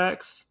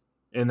quarterbacks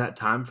in that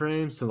time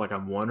frame. So,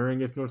 I'm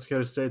wondering if North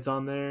Dakota State's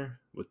on there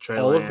with Trey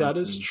All Lance of that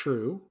is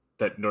true.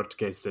 That North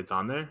Dakota State's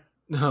on there?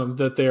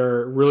 That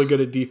they're really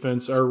good at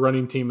defense, our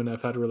running team, and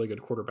have had really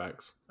good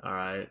quarterbacks. All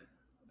right.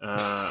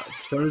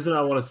 For some reason,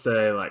 I want to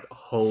say,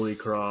 Holy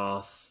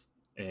Cross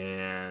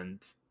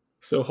and...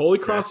 So Holy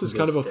Cross is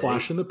kind of a State.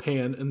 flash in the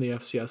pan in the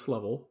FCS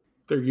level.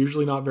 They're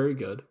usually not very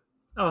good.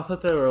 Oh, I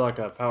thought they were like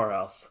a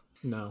powerhouse.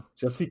 No.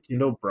 Jesse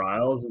Kendall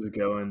Briles is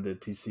going to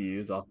TCU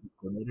as offensive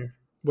coordinator.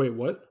 Wait,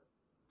 what?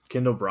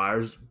 Kendall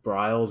Briles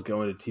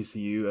going to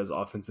TCU as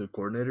offensive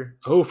coordinator.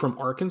 Oh, from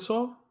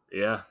Arkansas?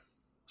 Yeah.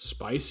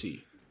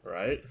 Spicy.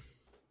 Right?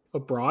 A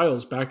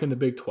Briles back in the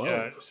Big 12.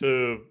 Yeah.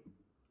 So,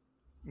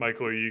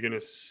 Michael, are you gonna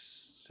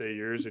say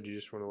yours, or do you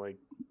just want to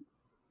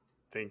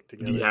think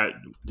together?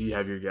 Do you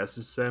have your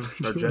guesses, Sam?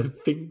 Or Do you want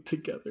to think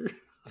together?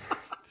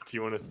 Do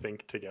you want to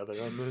think together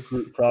on this?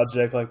 Group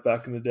project like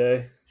back in the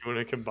day? You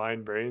want to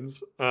combine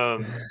brains?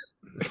 I'm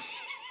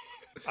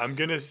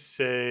gonna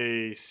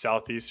say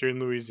Southeastern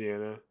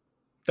Louisiana.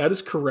 That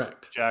is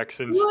correct.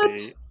 Jackson What?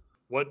 State.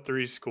 What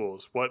 3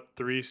 schools? What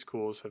 3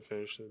 schools have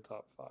finished in the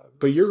top 5?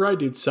 But you're right,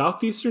 dude.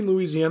 Southeastern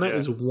Louisiana Yeah.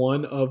 is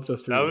one of the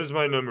 3. That was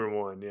my number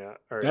 1. Yeah.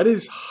 All right. That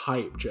is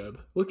hype, Jeb.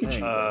 Look at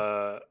Dang.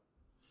 you.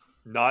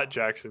 Not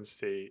Jackson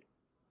State.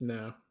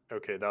 No,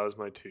 Okay, that was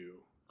my 2.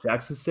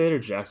 Jackson State or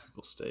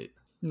Jacksonville State?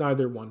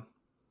 neither one.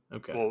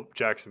 Okay. Well,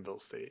 Jacksonville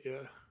State.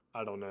 Yeah.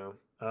 I don't know.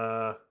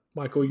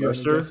 Michael, you have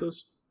any Mercer?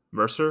 guesses?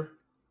 Mercer?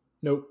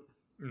 Nope.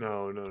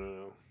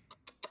 No.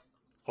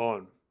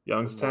 Hold on.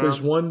 Youngstown?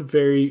 There's one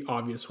very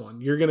obvious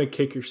one. You're going to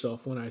kick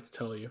yourself when I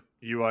tell you.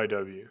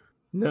 UIW.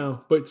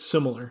 No, but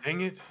similar.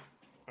 Dang it.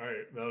 All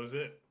right, that was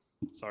it.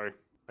 Sorry.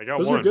 I got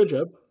Those one. are good,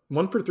 Jeb.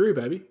 1 for 3,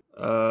 baby.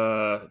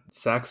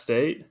 Sac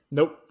State?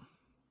 Nope.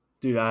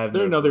 Dude, I have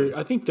They're no clue.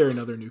 I think they're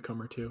another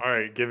newcomer, too. All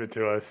right, give it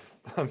to us.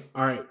 All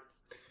right.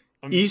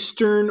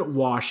 Eastern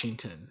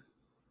Washington.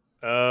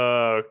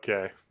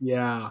 Okay.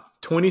 Yeah.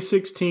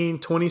 2016,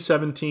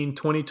 2017,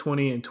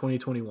 2020, and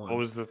 2021. What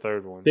was the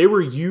third one? They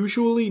were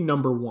usually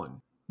number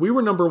 1. We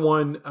were number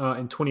 1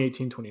 in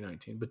 2018,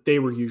 2019, but they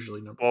were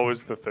usually number 1. What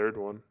was the third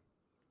one?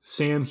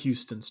 Sam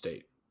Houston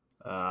State.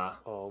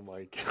 Oh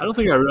my god. I don't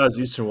think I realized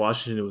Eastern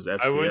Washington was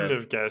FCS. I wouldn't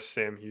have guessed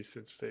Sam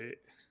Houston State.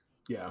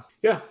 Yeah.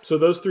 Yeah. So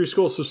those 3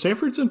 schools. So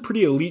Sanford's in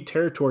pretty elite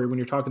territory when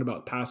you're talking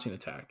about passing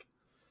attack.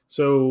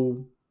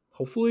 So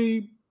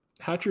hopefully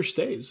Hatcher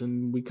stays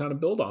and we kind of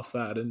build off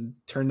that and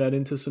turn that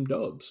into some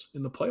dubs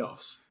in the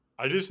playoffs.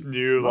 I just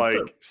knew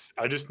Also-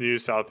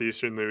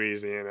 Southeastern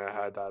Louisiana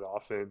had that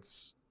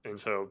offense, and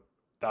so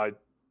that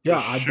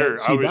that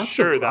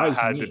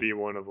had me. to be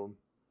one of them.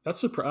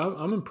 That's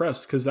I'm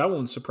impressed because that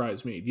one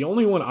surprised me. The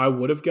only one I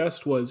would have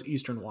guessed was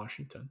Eastern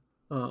Washington.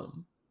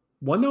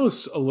 One that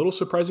was a little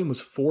surprising was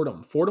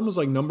Fordham. Fordham was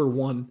number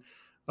 1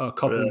 a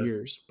couple of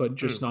years, but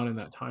just not in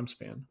that time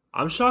span.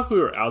 I'm shocked we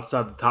were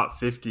outside the top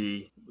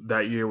 50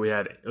 that year.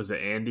 Was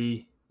it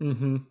Andy?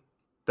 Mm-hmm.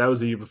 That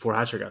was the year before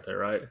Hatcher got there,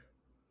 right?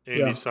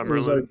 Andy It was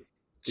Summerlin.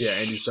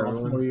 Andy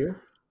Summerlin.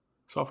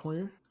 Sophomore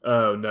year?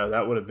 Oh, no,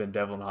 that would have been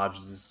Devlin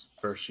Hodges'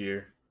 first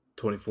year,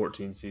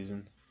 2014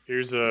 season.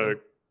 Here's a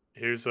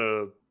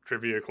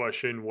trivia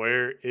question.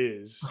 Where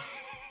is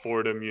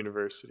Fordham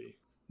University?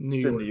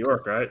 It's in New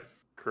York, right?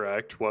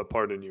 Correct. What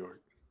part of New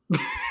York?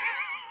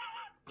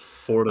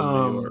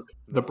 Fordham, New York.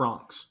 The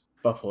Bronx.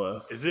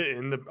 Buffalo. Is it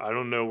in the? I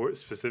don't know where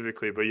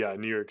specifically, but yeah,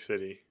 New York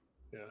City.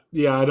 Yeah.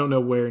 Yeah, I don't know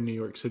where in New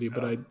York City,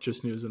 but I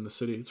just knew it was in the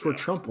city. It's where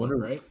Trump went,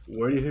 right?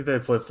 Where do you think they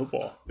play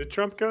football? Did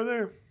Trump go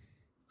there?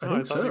 I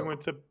think thought so. he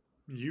went to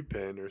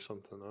UPenn or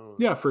something. I don't know.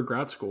 Yeah, for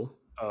grad school.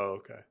 Oh,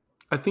 okay.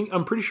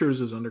 I'm pretty sure it was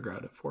his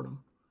undergrad at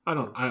Fordham. I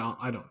don't know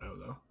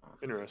though.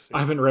 Interesting. I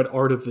haven't read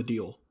Art of the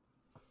Deal.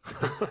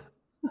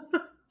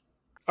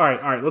 All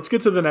right. Let's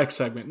get to the next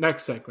segment.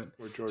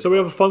 So we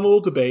have a fun little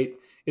debate.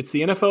 It's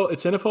the NFL.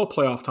 It's NFL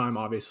playoff time,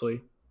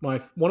 obviously. One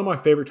of my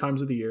favorite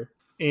times of the year.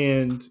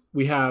 And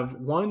we have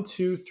 1,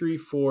 2, 3,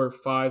 4,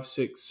 5,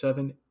 6,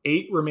 7,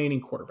 8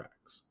 remaining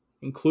quarterbacks,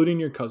 including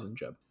your cousin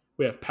Jeb.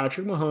 We have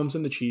Patrick Mahomes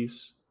and the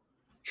Chiefs,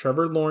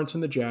 Trevor Lawrence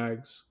and the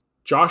Jags,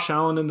 Josh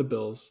Allen and the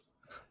Bills,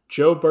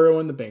 Joe Burrow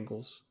and the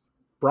Bengals,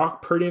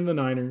 Brock Purdy and the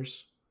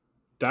Niners,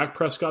 Dak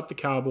Prescott the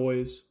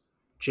Cowboys,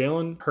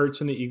 Jalen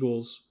Hurts and the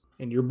Eagles,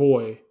 and your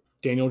boy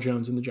Daniel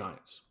Jones and the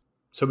Giants.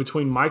 So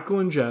between Michael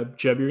and Jeb,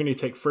 you're going to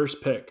take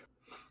first pick.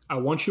 I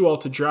want you all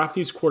to draft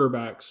these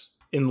quarterbacks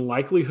in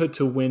likelihood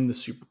to win the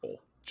Super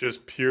Bowl.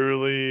 Just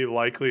purely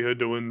likelihood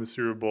to win the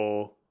Super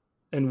Bowl.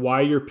 And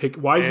why do you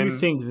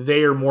think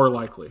they are more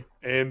likely?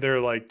 And their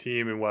like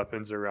team and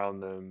weapons around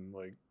them,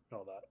 like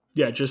all that.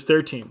 Yeah, just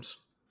their teams.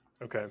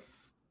 Okay.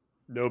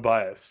 No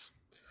bias.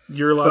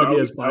 You're allowed to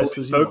be as biased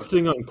as you want.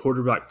 Focusing on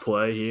quarterback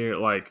play here,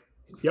 like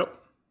Yep.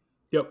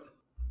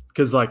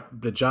 because like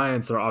the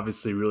Giants are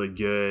obviously really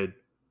good,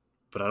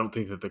 but I don't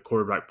think that the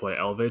quarterback play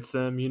elevates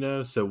them.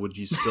 So would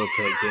you still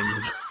take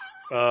them?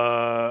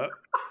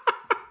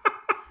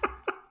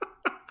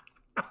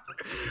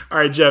 All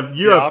right, Jeb,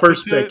 you have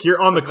first pick.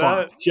 You're on the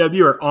clock. Jeb,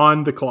 you are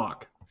on the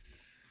clock.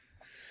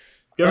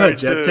 Go ahead,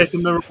 Jeb. Take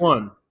the number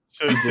one.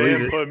 So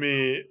Sam put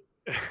me.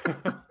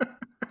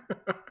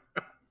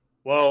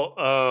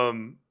 Well,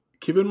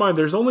 keep in mind,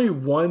 there's only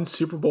one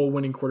Super Bowl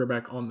winning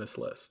quarterback on this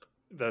list.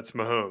 That's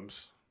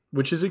Mahomes,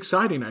 which is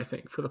exciting, I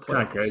think, for the playoffs.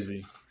 Kind of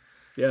crazy.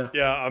 Yeah.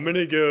 Yeah, I'm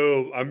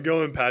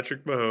going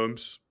Patrick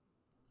Mahomes.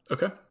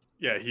 Okay.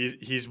 Yeah,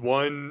 he's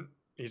won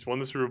the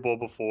Super Bowl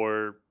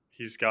before.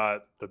 He's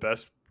got the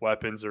best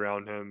weapons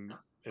around him,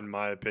 in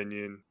my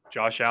opinion.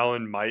 Josh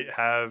Allen might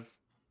have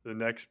the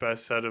next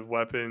best set of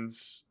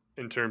weapons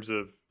in terms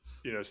of,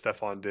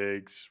 Stephon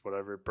Diggs,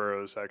 whatever.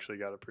 Burrow's actually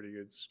got a pretty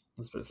good squad. I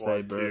was about to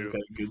say, Burrow's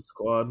got a good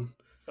squad.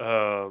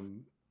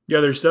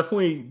 Yeah, there's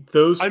definitely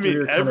those three. I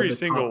mean, every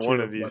single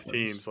one of these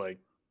teams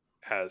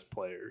has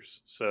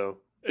players. So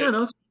yeah,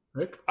 no, that's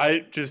Rick.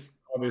 I just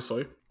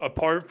obviously,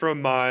 apart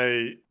from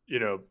my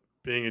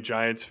being a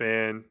Giants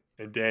fan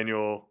and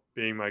Daniel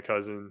being my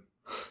cousin.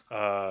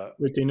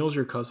 Wait, Daniel's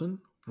your cousin?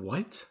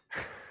 What?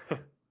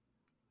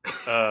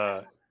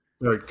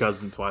 They're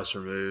cousin twice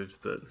removed,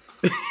 but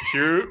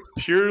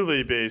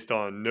purely based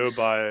on no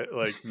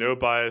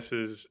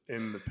biases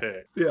in the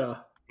pick. Yeah,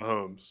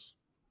 Mahomes.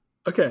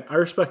 Okay, I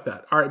respect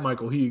that. All right,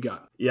 Michael, who you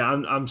got? Yeah,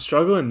 I'm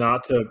struggling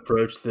not to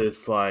approach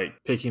this like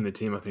picking the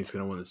team I think is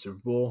going to win the Super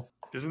Bowl.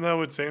 Isn't that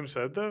what Sam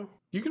said though?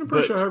 You can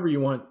approach it however you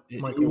want,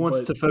 Michael. He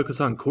wants to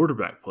focus on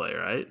quarterback play,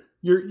 right?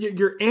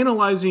 You're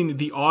analyzing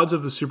the odds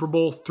of the Super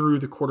Bowl through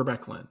the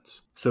quarterback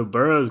lens. So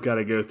Burrow's got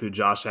to go through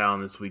Josh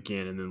Allen this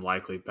weekend, and then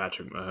likely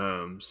Patrick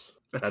Mahomes.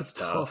 That's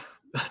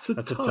tough. That's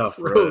a tough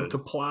road to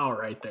plow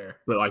right there.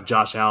 But like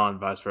Josh Allen,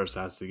 vice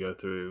versa, has to go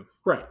through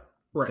right.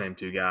 Same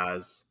two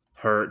guys.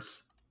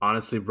 Hurts.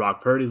 Honestly,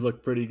 Brock Purdy's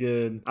looked pretty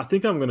good. I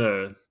think I'm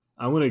gonna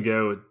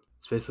go with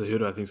basically who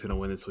do I think is gonna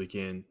win this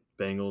weekend?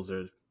 Bengals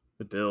or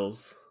the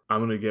Bills?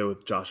 I'm gonna go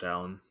with Josh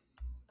Allen.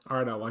 All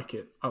right, I like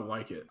it. All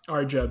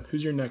right, Jeb,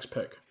 who's your next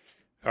pick?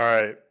 All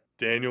right,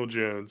 Daniel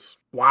Jones.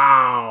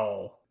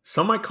 Wow.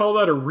 Some might call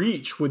that a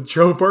reach with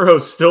Joe Burrow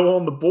still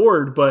on the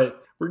board,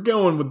 but we're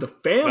going with the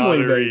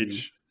family, baby.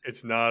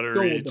 It's not a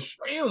going reach. With the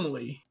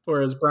family.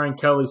 Or as Brian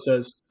Kelly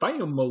says,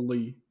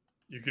 family.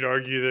 You could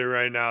argue that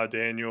right now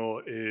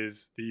Daniel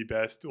is the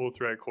best dual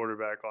threat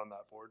quarterback on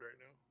that board right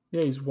now.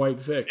 Yeah, he's White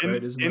Vic,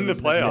 right? In the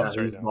playoffs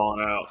right he's now.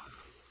 Balling out.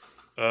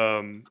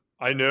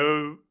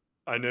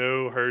 I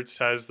know Hurts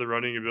has the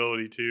running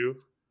ability too,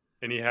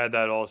 and he had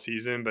that all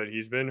season, but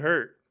he's been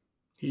hurt.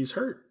 He's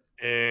hurt.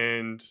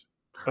 And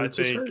Hurts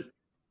I is think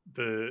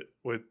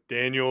with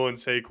Daniel and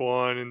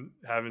Saquon and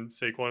having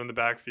Saquon in the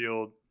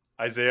backfield,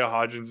 Isaiah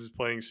Hodgins is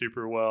playing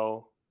super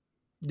well.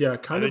 Yeah,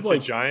 kind of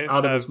like Giants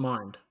out of his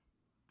mind.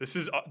 This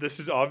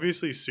is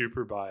obviously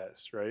super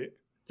biased, right?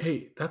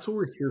 Hey, that's what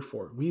we're here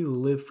for. We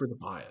live for the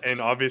bias.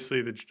 And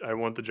obviously, I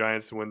want the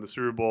Giants to win the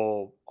Super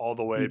Bowl all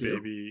the way,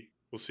 baby.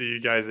 We'll see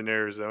you guys in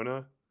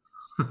Arizona.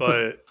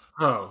 But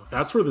oh,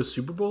 that's where the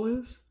Super Bowl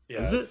is?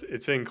 Yeah,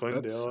 it's in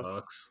Glendale. That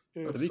sucks.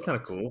 That'd be kind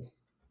of cool.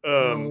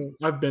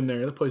 I've been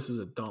there. The place is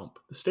a dump.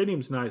 The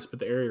stadium's nice, but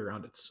the area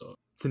around it sucks.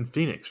 It's in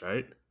Phoenix,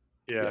 right?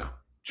 Yeah.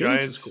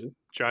 Cool.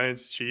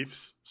 Giants,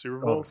 Chiefs, Super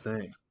It's Bowl. all the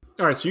same.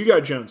 All right, so you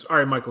got Jones. All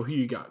right, Michael, who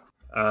you got?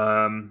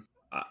 I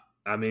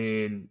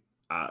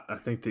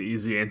think the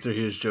easy answer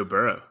here is Joe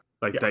Burrow.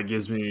 Like Yeah. that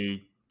gives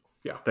me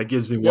Yeah. one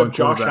have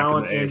Josh quarterback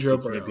Allen in the and Joe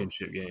AFC Burrow.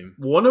 Championship game.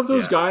 One of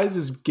those Yeah. guys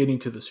is getting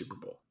to the Super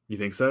Bowl. You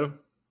think so?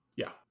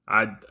 Yeah.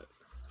 I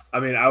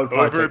mean, I would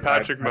probably Over take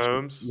Patrick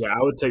Mahomes? Yeah,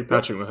 I would take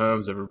Patrick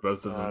Mahomes over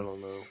both of them. I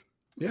don't know.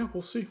 Yeah,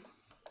 we'll see.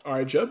 All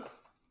right, Jeb.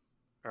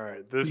 All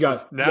right, You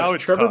got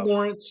it's Trevor tough.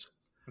 Lawrence,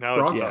 Now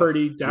Brock it's tough.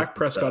 Purdy, This Dak is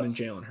Prescott, tough. and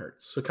Jalen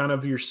Hurts. So kind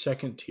of your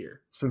second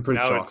tier. It's been pretty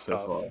Now chalk it's so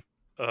tough.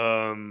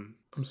 far. I'm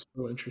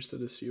so interested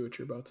to see what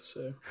you're about to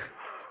say.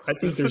 I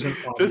think there's an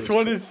this one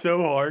obvious is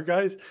so hard,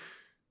 guys.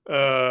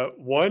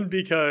 One,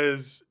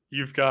 because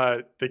you've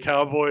got the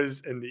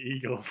Cowboys and the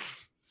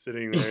Eagles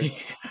sitting there,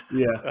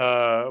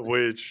 Yeah.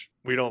 which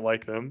we don't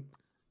like them.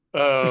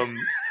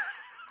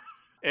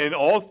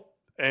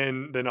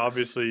 And then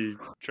obviously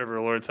Trevor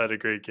Lawrence had a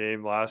great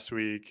game last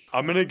week.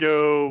 I'm gonna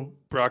go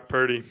Brock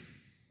Purdy.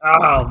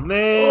 Oh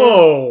man.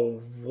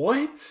 Oh,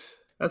 what?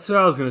 That's what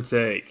I was gonna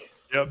take.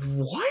 Yep.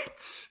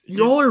 What?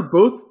 Y'all are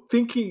both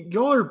thinking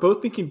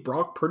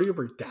Brock Purdy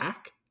over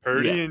Dak?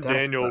 Purdy Yeah, and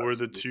that's Daniel were gross,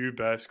 the dude. two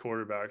best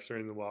quarterbacks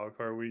during the wild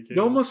card weekend.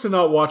 Y'all must have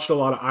not watched a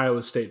lot of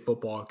Iowa State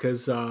football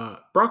because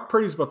Brock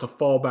Purdy's about to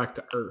fall back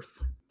to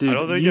earth. Dude, I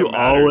don't think you it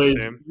matters,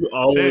 always Sam. you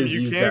always Sam,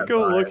 you use can't that go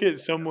vibe. look at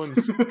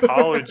someone's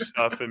college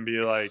stuff and be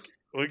like,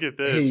 look at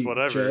this, Hey,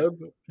 whatever.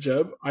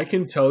 Jeb, I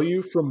can tell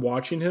you from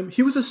watching him,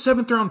 he was a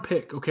 7th round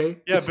pick.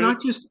 Okay, Yeah, it's but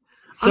not just.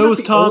 I'm So not was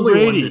the Tom only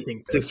one Brady. to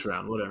think this. 6th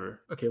round,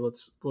 whatever. Okay,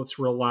 let's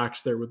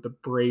relax there with the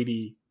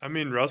Brady, I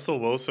mean, Russell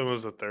Wilson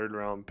was a 3rd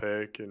round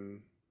pick,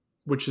 and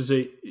which is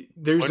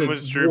there's When a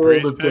was Drew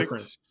world Brees of picked?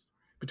 difference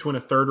between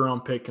a 3rd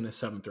round pick and a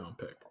 7th round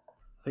pick.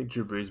 I think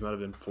Drew Brees might have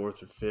been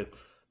 4th or 5th.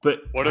 But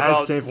what has about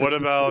San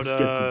Francisco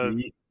skipped a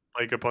beat?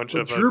 like a bunch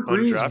But of Drew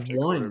Brees undrafted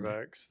won.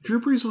 quarterbacks? Drew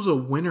Brees was a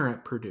winner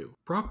at Purdue.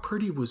 Brock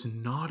Purdy was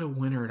not a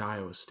winner at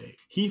Iowa State.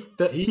 He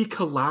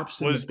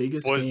collapsed in Was the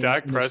biggest was games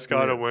Dak in his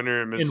Prescott career. a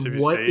winner at Mississippi And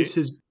what State? is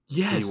his?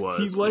 Yes, He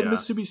was, led yeah.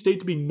 Mississippi State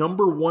to be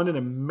number 1 in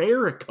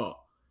America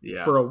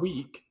Yeah, for a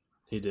week.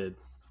 he did.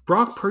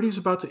 Brock Purdy's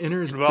about to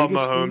enter his What about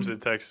biggest Mahomes game.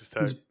 at Texas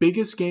Tech? His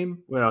biggest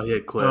game. Well, he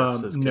had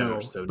Cliff, as No,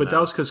 coach, so but no. that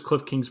was because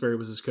Cliff Kingsbury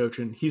was his coach,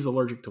 and he's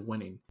allergic to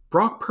winning.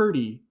 Brock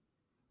Purdy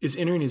is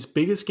entering his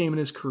biggest game in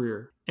his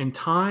career, and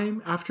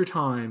time after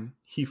time,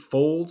 he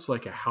folds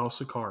like a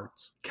house of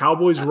cards.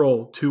 Cowboys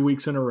roll 2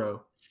 weeks in a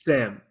row.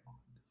 Sam,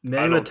 I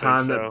name don't a think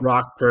time so. that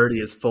Brock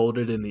Purdy has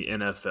folded in the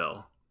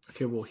NFL.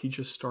 Okay, well, he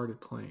just started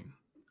playing.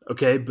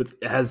 Okay, but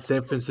has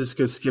San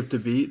Francisco skipped a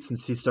beat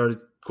since he started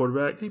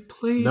quarterback? They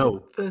played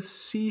No. the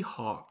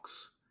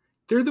Seahawks.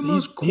 They're the He's-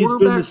 most he's been the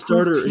quarterback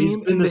starter- team he's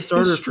been in the the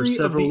starter for history of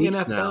several the weeks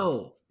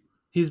NFL.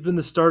 He's been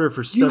the starter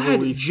for You several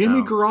had weeks Jimmy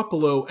now.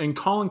 Garoppolo and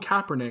Colin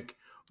Kaepernick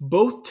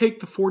both take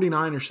the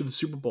 49ers to the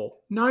Super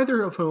Bowl,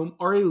 neither of whom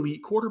are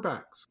elite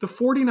quarterbacks. The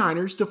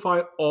 49ers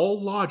defy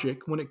all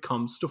logic when it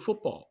comes to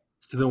football.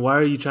 So then why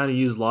are you trying to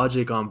use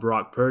logic on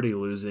Brock Purdy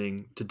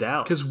losing to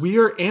Dallas? Because we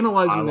are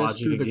analyzing By this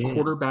logic through the again.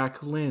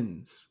 quarterback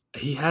lens.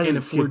 He hasn't And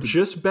if we're skipped a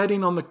just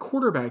betting on the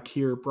quarterback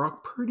here,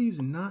 Brock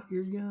Purdy's not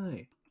your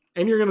guy.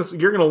 And you're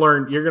gonna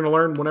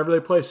learn whenever they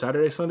play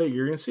Saturday, Sunday.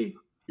 You're gonna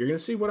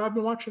see what I've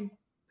been watching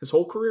his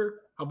whole career.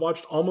 I've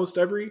watched almost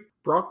every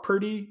Brock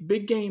Purdy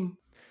big game.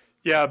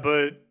 Yeah,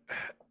 but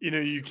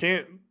you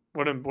can't.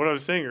 What I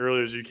was saying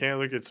earlier is you can't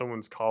look at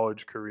someone's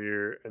college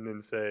career and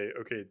then say,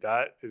 okay,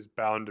 that is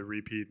bound to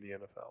repeat in the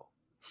NFL.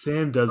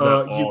 Sam does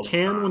that all You the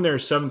can time. when they're a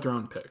 7th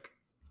round pick.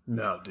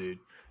 No, dude.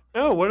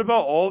 No, what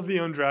about all of the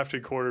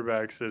undrafted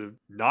quarterbacks that have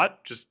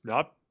not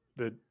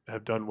that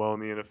have done well in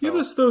the NFL? Give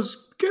us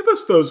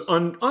those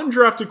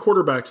undrafted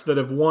quarterbacks that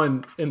have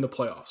won in the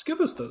playoffs.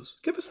 Give us those.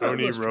 Give us that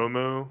Tony list.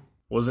 Romo.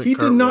 Wasn't He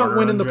Kurt did not Warner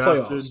win in the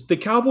undrafted? playoffs. The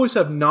Cowboys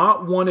have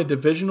not won a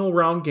divisional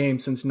round game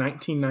since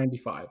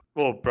 1995.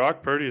 Well,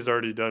 Brock Purdy's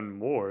already done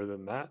more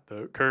than that,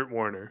 though. Kurt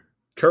Warner.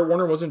 Kurt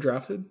Warner wasn't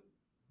drafted.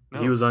 No.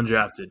 He was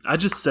undrafted. I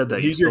just said that.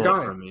 He's you your stole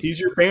guy. it from me.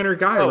 He's your banner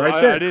guy Oh,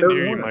 right there. I didn't Kurt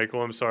hear Warner. you,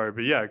 Michael. I'm sorry,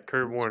 but yeah,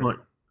 Kurt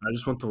Warner. I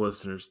just want the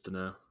listeners to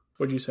know.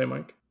 What'd you say,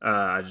 Mike?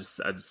 I just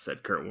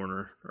said Kurt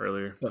Warner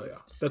earlier. Oh yeah,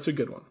 that's a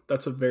good one.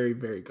 That's a very,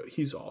 very good.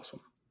 He's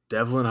awesome.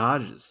 Devlin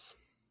Hodges.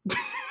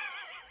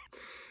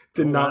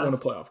 Did Don't not laugh. win a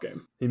playoff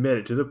game. He made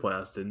it to the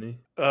playoffs, didn't he?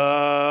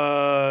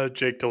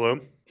 Jake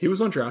Delhomme, He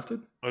was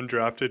undrafted.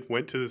 undrafted,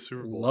 went to the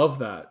Super Bowl. Love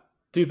that,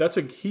 dude.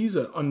 He's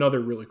another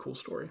really cool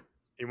story.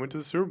 He went to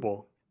the Super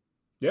Bowl.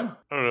 Yeah,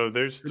 I don't know.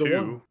 There's You're the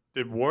two. one.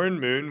 Did Warren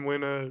Moon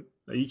win a?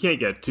 You can't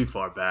get too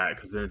far back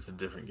because then it's a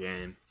different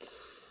game.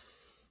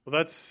 Well,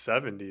 that's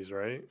 70s,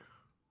 right?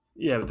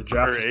 Yeah, but the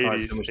draft Or was probably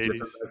so 80s, much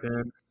different back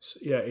then.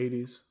 yeah,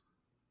 80s.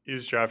 He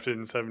was drafted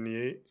in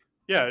 78.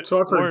 Yeah. So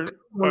I've heard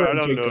Warner I and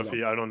don't Jake know if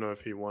Delhomme. I don't know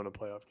if he won a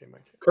playoff game. I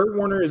can't. Kurt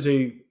Warner is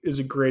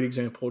a great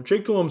example.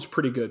 Jake Delhomme's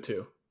pretty good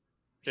too.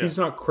 He's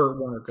not Kurt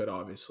Warner good,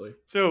 obviously.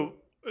 So,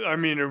 I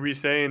mean, are we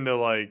saying that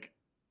like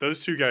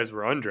those two guys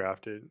were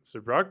undrafted? So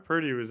Brock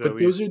Purdy was at But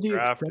those least are the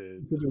drafted.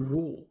 exceptions to the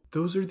rule.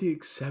 Those are the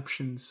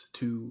exceptions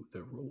to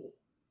the rule.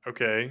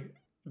 Okay.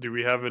 Do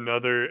we have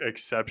another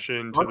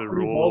exception to Brock the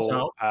Purdy balls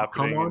rule out. happening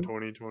Come in on.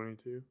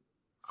 2022?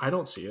 I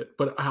don't see it,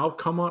 but I'll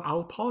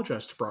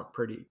apologize to Brock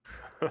Purdy.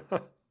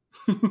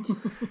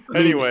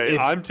 Anyway,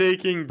 I'm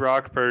taking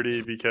Brock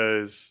Purdy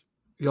because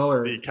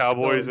the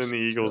Cowboys and the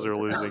Eagles are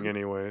losing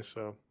anyway.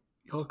 So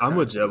I'm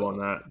with Jeb on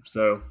that.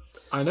 So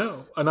I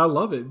know, and I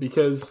love it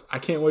because I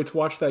can't wait to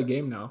watch that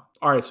game now.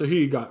 All right, so who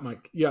you got,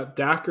 Mike? You got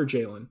Dak or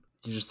Jalen?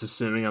 You're just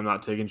assuming I'm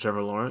not taking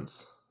Trevor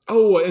Lawrence?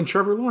 Oh, and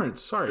Trevor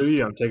Lawrence. Sorry. Oh,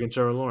 yeah, I'm taking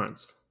Trevor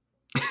Lawrence.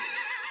 I'm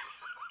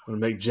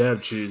going to make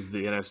Jeb choose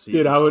the NFC.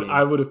 Dude,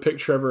 I would have picked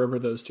Trevor over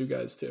those two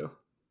guys too.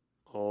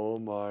 Oh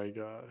my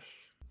gosh.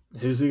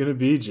 Who's he going to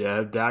be,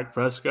 Jeb? Dak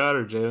Prescott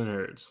or Jalen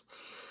Hurts?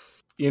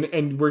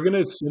 And we're going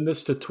to send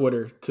this to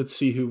Twitter to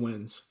see who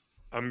wins.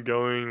 I'm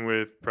going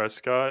with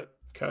Prescott.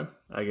 Okay.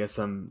 I guess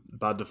I'm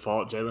by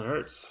default Jalen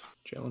Hurts.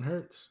 Jalen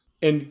Hurts.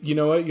 And you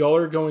know what? Y'all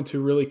are going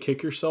to really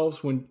kick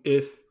yourselves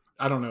if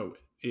I don't know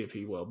if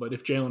he will, but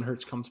if Jalen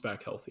Hurts comes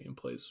back healthy and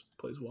plays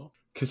well.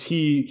 Because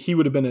he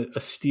would have been a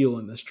steal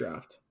in this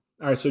draft.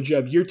 All right, so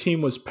Jeb, your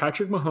team was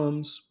Patrick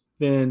Mahomes,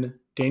 then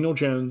Daniel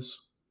Jones,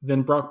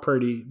 then Brock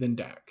Purdy, then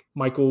Dak.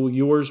 Michael,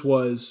 yours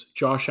was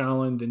Josh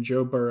Allen, then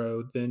Joe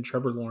Burrow, then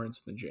Trevor Lawrence,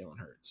 then Jalen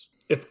Hurts.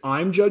 If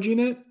I'm judging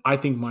it, I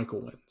think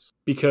Michael wins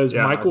because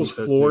Michael's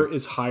floor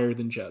is higher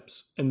than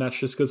Jeb's. And that's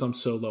just because I'm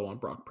so low on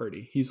Brock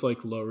Purdy. He's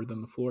like lower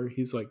than the floor.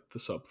 He's like the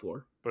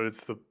subfloor. But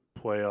it's the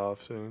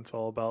playoffs and it's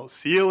all about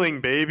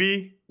ceiling,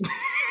 baby.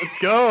 Let's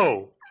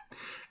go.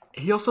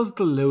 He also has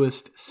the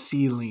lowest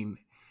ceiling.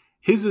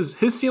 His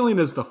ceiling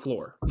is the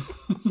floor.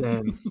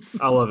 Same.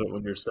 I love it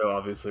when you're so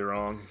obviously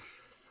wrong.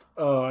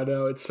 Oh, I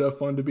know. It's so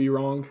fun to be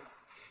wrong.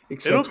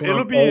 Except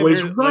it'll I'm be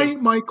always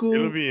right, Michael.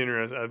 It'll be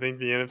interesting. I think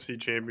the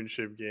NFC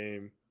Championship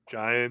game,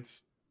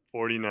 Giants,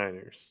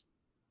 49ers.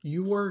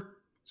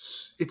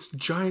 It's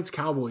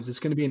Giants-Cowboys. It's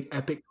going to be an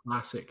epic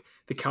classic.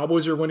 The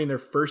Cowboys are winning their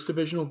first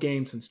divisional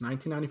game since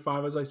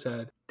 1995, as I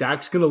said.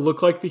 Dak's going to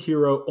look like the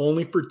hero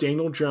only for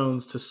Daniel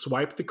Jones to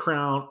swipe the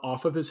crown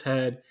off of his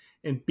head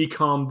and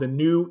become the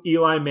new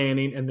Eli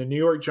Manning, and the New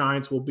York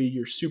Giants will be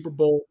your Super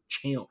Bowl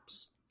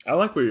champs. I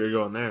like where you're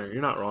going there.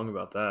 You're not wrong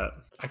about that.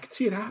 I could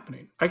see it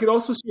happening. I could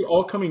also see it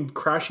all coming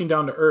crashing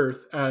down to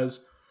earth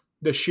as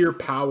the sheer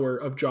power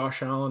of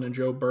Josh Allen and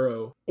Joe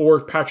Burrow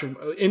or Patrick,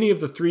 any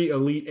of the three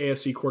elite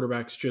AFC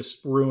quarterbacks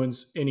just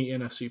ruins any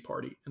NFC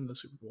party in the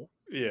Super Bowl.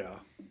 Yeah.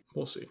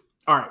 We'll see.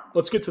 All right,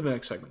 let's get to the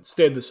next segment.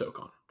 Stay at the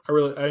SoCon.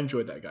 I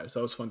enjoyed that, guys.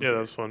 That was fun. Yeah, that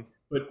was fun.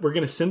 But we're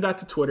going to send that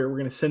to Twitter. We're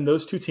going to send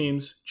those two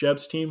teams,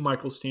 Jeb's team,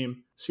 Michael's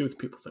team, see what the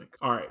people think.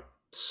 All right.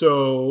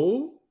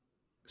 So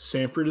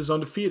Sanford is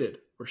undefeated.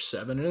 We're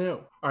 7-0.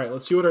 All right,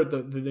 let's see what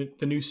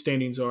the new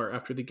standings are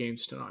after the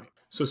games tonight.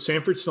 So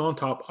Sanford's still on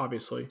top,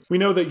 obviously. We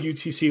know that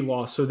UTC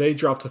lost, so they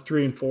dropped to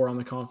 3-4 on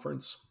the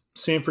conference.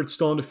 Sanford's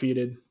still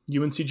undefeated.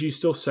 UNCG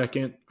still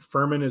second.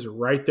 Furman is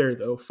right there,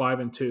 though,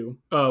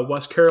 5-2.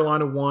 West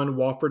Carolina won.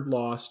 Wofford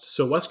lost.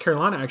 So West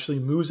Carolina actually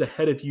moves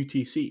ahead of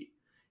UTC.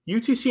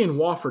 UTC and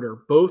Wofford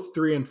are both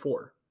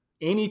 3-4,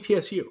 and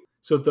ETSU.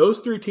 So those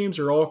three teams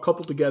are all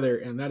coupled together,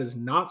 and that is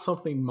not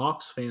something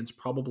Mocs fans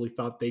probably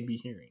thought they'd be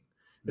hearing.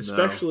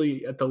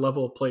 Especially at the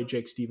level of play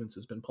Jake Stevens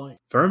has been playing.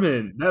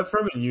 That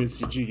Furman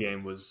UNCG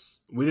game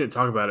was, we didn't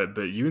talk about it,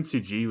 but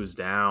UNCG was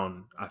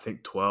down, I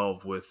think,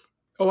 12 with.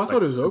 Oh, I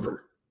thought it was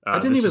over. I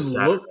didn't even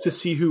look to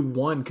see who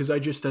won because I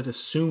just had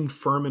assumed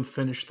Furman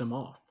finished them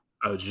off.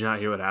 Oh, did you not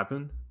hear what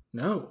happened?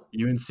 No.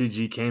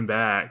 UNCG came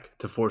back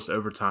to force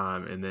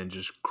overtime and then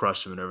just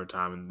crushed them in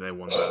overtime, and they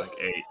won by like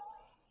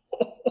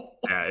 8.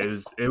 Yeah,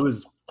 it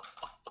was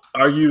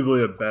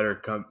arguably a better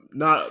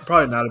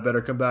probably not a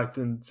better comeback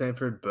than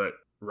Sanford, but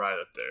right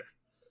up there.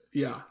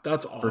 Yeah,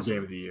 that's awesome. For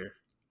game of the year.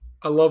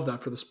 I love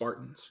that for the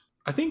Spartans.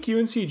 I think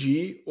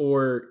UNCG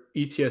or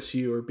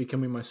ETSU are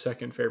becoming my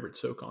second favorite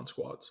SoCon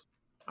squads.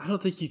 I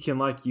don't think you can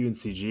like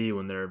UNCG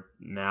when they're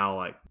now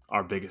like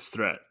our biggest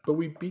threat. But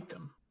we beat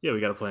them. Yeah, we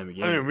got to play them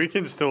again. I mean, we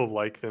can still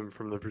like them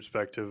from the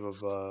perspective of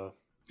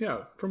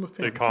from a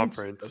fan. The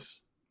conference.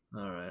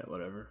 All right,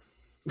 whatever.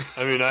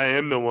 I mean, I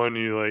am the one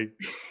who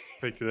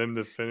picked them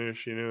to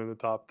finish, in the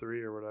top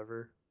 3 or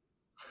whatever.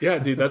 Yeah,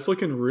 dude, that's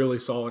looking really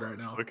solid right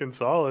now. It's looking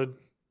solid.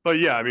 But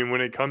yeah, I mean,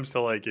 when it comes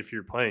to if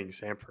you're playing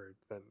Sanford,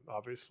 then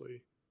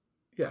obviously,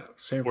 yeah,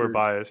 Sanford. We're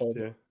biased,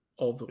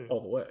 all the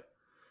way.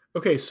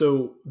 Okay,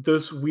 so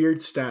this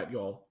weird stat,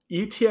 y'all.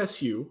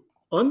 ETSU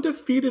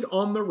undefeated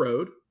on the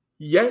road,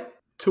 yet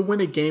to win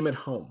a game at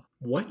home.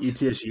 What?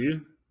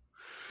 ETSU?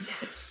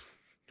 Yes.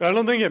 I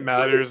don't think it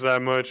matters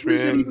that much, man.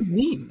 What does that even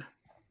mean?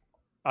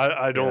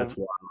 I don't. That's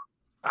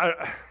wild.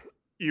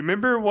 You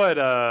remember what?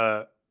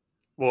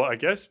 Well, I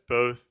guess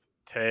both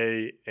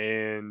Tay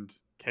and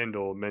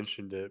Kendall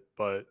mentioned it,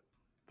 but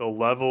the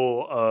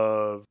level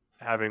of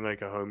having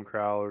a home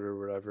crowd or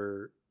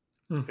whatever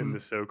in the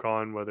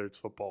SoCon, whether it's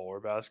football or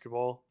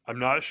basketball, I'm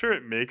not sure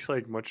it makes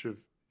much of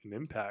an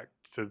impact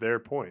to their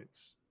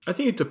points. I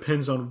think it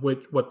depends on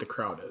what the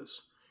crowd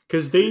is,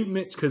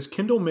 because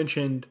Kendall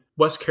mentioned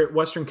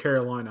Western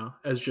Carolina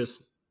as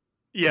just.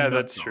 Yeah,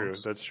 that's true.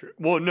 That's true.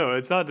 Well, no,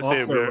 it's not to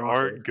say there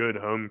aren't good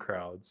home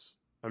crowds.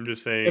 I'm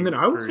just saying. And then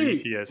I would say,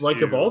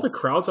 ETSU, of all the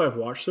crowds I've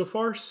watched so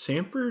far,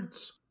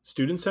 Sanford's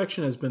student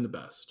section has been the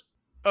best.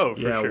 Oh,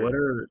 for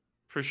sure.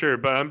 For sure.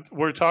 But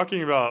we're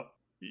talking about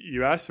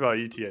you asked about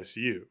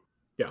ETSU.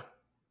 Yeah.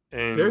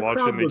 And Their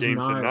watching crowd the was game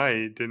not-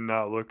 tonight did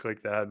not look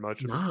like they had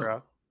much of a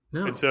crowd.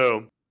 No. And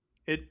so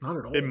Not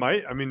at all. it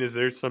might, I mean, is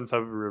there some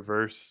type of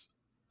reverse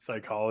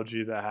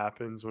psychology that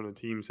happens when a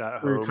team's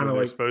at Where you're home kinda and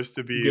they're like supposed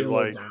to be get a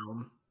little like,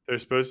 down. they're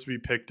supposed to be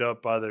picked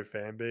up by their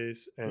fan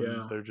base and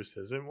Yeah. there just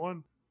isn't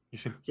one?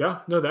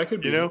 Yeah, no, that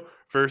could be. You know,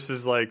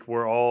 versus like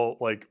we're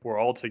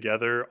all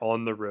together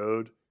on the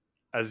road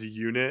as a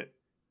unit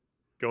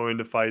going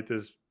to fight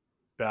this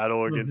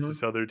battle against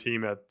this other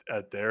team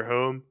at their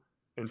home.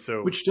 And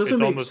so Which doesn't it's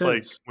make almost sense.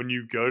 like when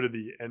you go to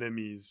the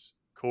enemy's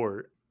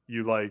court,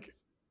 you like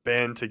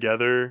band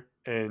together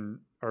and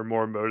are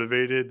more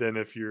motivated than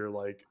if you're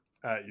like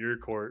at your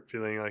court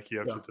feeling like you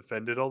have to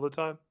defend it all the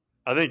time.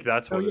 I think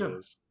that's what it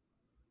is.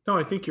 No,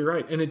 I think you're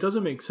right. And it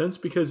doesn't make sense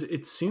because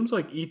it seems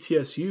like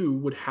ETSU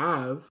would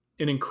have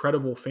an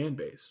incredible fan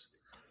base.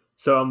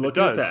 So I'm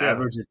looking at the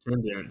average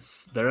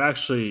attendance. They're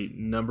actually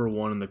number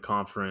one in the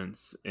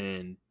conference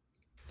in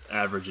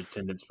average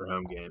attendance for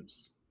home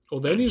games.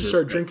 Well, they need to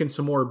start drinking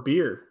some more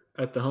beer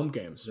at the home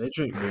games. They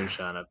drink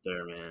moonshine up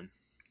there, man.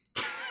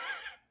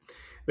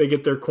 They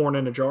get their corn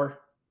in a jar.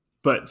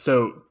 But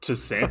so to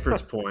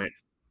Sanford's point,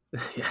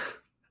 yeah.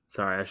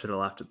 Sorry, I should have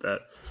laughed at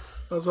that.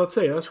 I was about to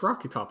say, that's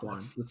Rocky Top line.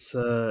 That's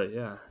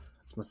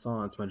my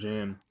song. It's my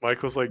jam.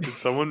 Michael's like, did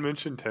someone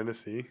mention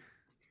Tennessee?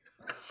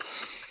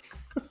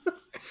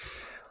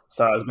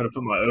 Sorry, I was going to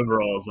put my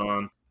overalls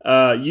on.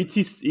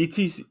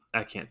 ETC,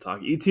 I can't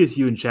talk.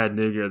 ETSU and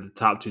Chattanooga are the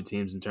top two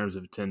teams in terms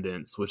of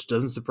attendance, which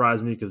doesn't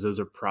surprise me because those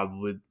are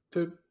probably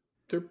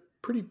they're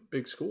pretty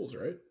big schools,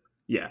 right?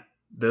 Yeah,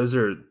 those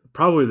are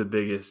probably the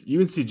biggest.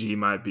 UNCG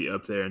might be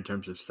up there in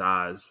terms of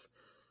size,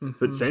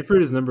 but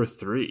Sanford is number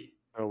 3.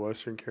 Oh,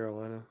 Western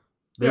Carolina.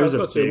 I was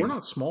about to say we're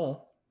not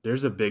small.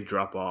 There's a big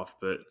drop off,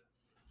 but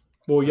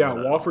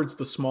Wofford's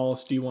the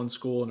smallest D1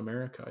 school in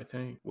America, I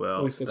think. Well,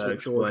 at least that's that what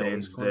Georgia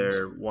explains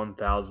their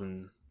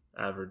 1,000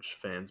 average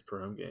fans per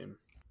home game.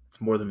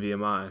 It's more than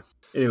VMI.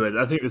 Anyways,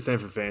 I think the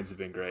Sanford fans have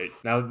been great.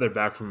 Now that they're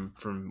back from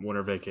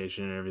winter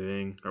vacation and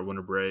everything, or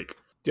winter break.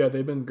 Yeah,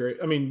 they've been great.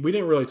 I mean, we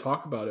didn't really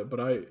talk about it, but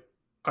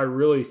I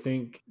really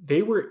think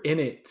they were in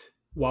it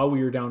while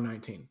we were down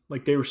 19.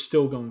 Like, they were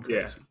still going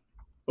crazy. Yeah.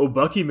 Well,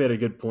 Bucky made a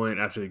good point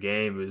after the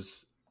game.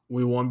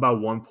 We won by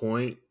 1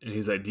 point, and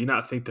he's like, do you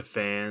not think the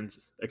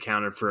fans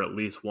accounted for at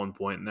least 1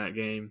 point in that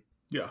game?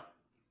 Yeah.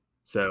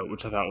 So,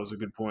 which I thought was a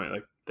good point.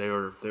 Like, they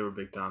were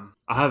big time.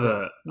 I have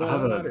a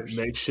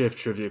makeshift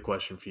trivia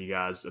question for you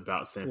guys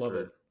about Sanford. Love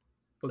it.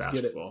 Let's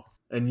basketball.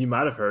 Get it. And you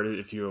might have heard it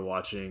if you were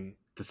watching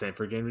the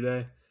Sanford game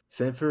today.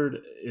 Sanford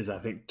is, I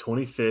think,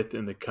 25th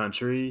in the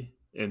country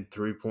in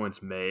 3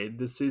 points made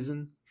this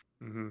season.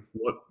 Mm-hmm.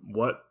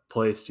 What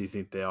place do you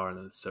think they are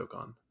in the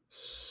SoCon?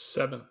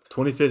 7th.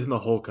 25th in the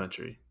whole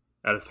country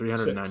out of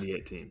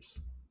 398 teams.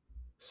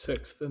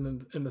 6th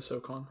in the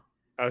SoCon.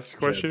 Ask the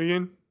question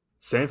again.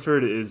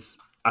 Sanford is,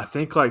 I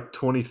think, like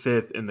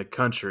 25th in the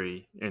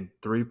country in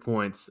 3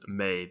 points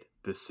made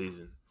this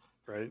season.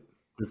 Right.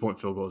 3-point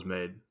field goals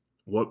made.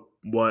 What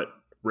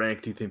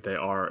rank do you think they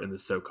are in the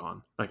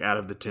SoCon? Like out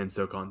of the 10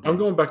 SoCon teams? I'm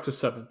going back to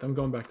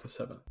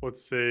 7th.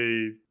 Let's say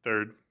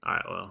 3rd. All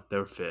right, well, they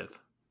were 5th.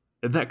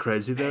 Isn't that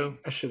crazy, though?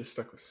 I should have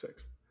stuck with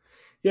 6th.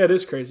 Yeah, it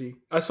is crazy.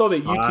 I saw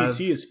that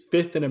UTC is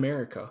 5th in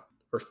America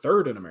or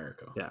 3rd in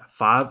America. Yeah,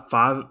 five.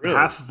 Really?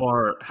 Half of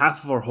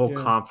our whole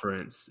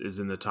conference is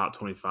in the top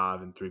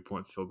 25 in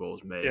 3-point field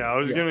goals made. Yeah, I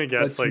was gonna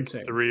guess like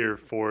insane. 3 or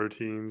 4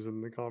 teams in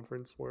the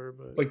conference were,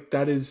 but like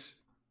that is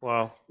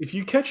wow. If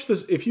you catch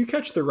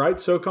the right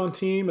SoCon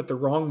team at the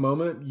wrong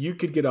moment, you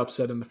could get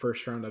upset in the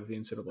first round of the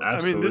NCAA. I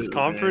mean, this Absolutely,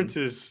 conference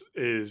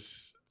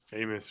is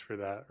famous for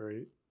that,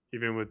 right?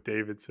 Even with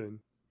Davidson.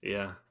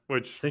 Yeah.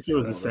 Which I think it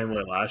was the same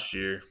way last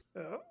year.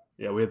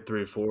 Yeah, we had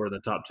 3 or 4 in the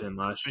top 10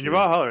 last year. Think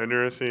about how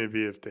interesting it'd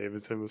be if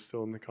Davidson was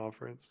still in the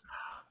conference.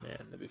 Man,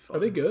 that'd be fun. Are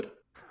they good?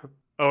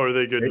 Oh, are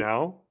they good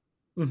now?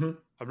 Mm-hmm.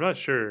 I'm not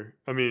sure.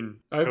 I mean,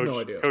 I have no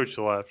idea. Coach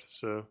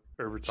left, or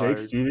retired.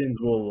 Jake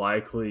Stevens will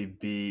likely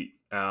beat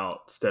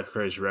out Steph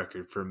Curry's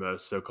record for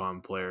most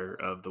SoCon Player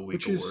of the Week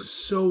Which award. is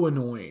so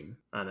annoying.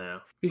 I know.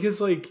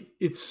 Because, like,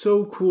 it's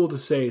so cool to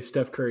say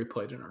Steph Curry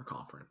played in our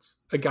conference.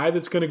 A guy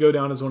that's going to go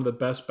down as one of the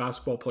best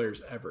basketball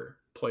players ever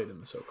played in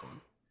the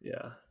SoCon.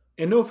 Yeah.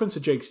 And no offense to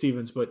Jake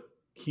Stevens, but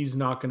he's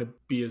not going to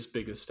be as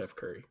big as Steph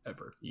Curry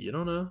ever. You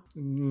don't know?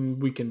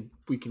 We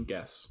can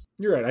guess.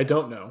 You're right. I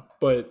don't know,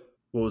 but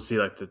What was he,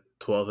 like the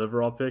 12th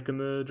overall pick in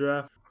the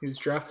draft? he was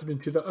drafted in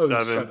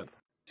 2007.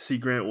 See,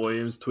 Grant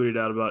Williams tweeted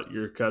out about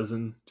your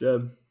cousin,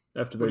 Jeb,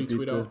 after they What did he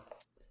beat tweet the... out?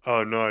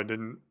 Oh, no, I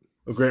didn't.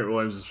 Well, Grant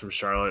Williams is from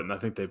Charlotte, and I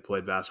think they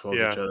played basketball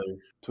with Yeah. each other.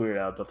 Tweeted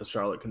out about the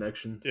Charlotte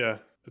connection. Yeah,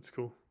 that's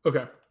cool.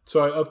 Okay,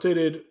 so I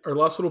updated our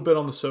last little bit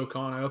on the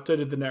SoCon. I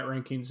updated the net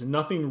rankings, and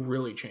nothing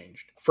really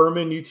changed.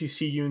 Furman,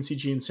 UTC,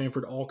 UNCG, and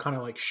Sanford all kind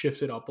of like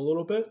shifted up a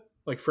little bit.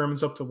 Like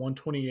Furman's up to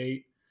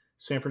 128,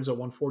 Sanford's at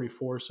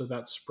 144, so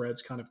that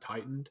spread's kind of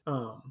tightened.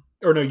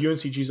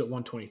 UNCG's at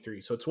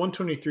 123, so it's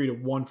 123 to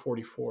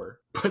 144.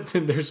 But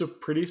then there's a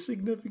pretty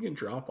significant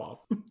drop off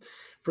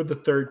for the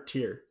third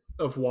tier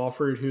of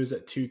Wofford, who's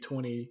at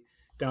 220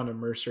 down to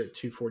Mercer at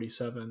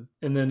 247.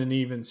 And then an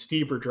even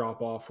steeper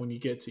drop off when you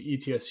get to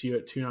ETSU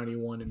at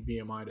 291 and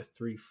VMI to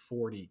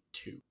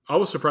 342. I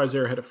was surprised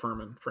they're ahead of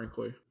Furman,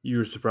 frankly. You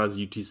were surprised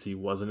UTC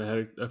wasn't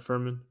ahead of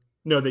Furman?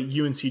 No, that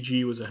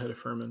UNCG was ahead of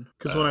Furman.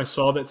 Because when I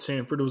saw that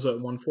Sanford was at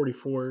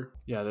 144.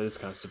 Yeah, that is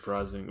kind of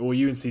surprising. Well,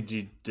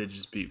 UNCG did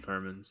just beat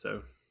Furman,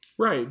 so.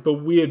 Right, but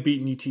we had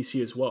beaten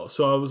UTC as well.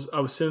 So I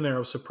was sitting there, I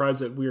was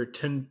surprised that we were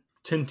 10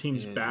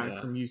 teams back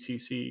from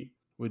UTC.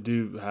 We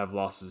do have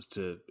losses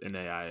to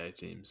NAIA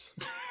teams.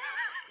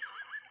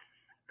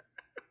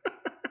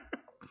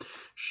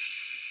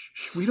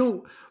 Shh, we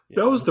don't.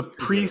 That was the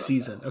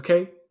preseason,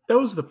 okay? That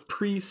was the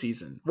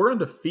preseason. We're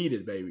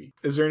undefeated, baby.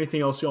 Is there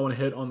anything else y'all want to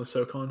hit on the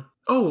SoCon?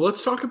 Oh,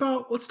 let's talk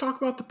about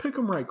the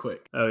pick'em right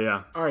quick. Oh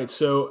yeah. All right.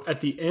 So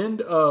at the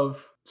end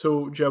of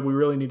Jeb, we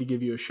really need to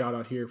give you a shout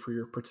out here for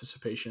your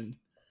participation.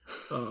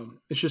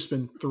 It's just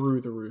been through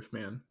the roof,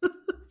 man.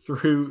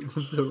 Through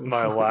the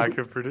my roof. Lack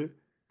of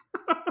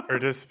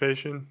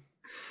participation.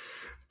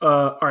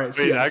 All right.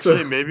 So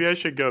Wait, maybe I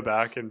should go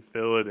back and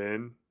fill it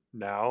in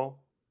now.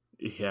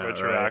 Yeah.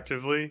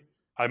 Retroactively, right.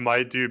 I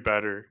might do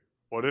better.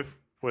 What if,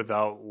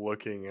 without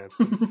looking at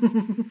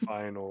the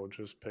final,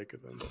 just pick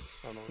them?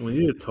 I don't know. We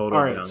need a total.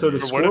 All right. So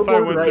what if I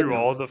went through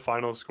all the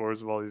final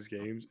scores of all these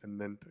games and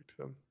then picked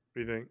them? What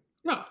do you think?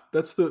 Yeah,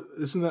 that's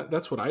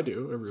what I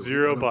do every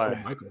 0 week. by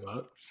Michael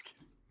that. Just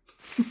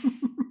kidding.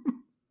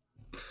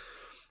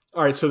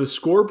 All right, so the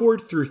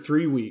scoreboard through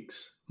 3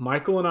 weeks,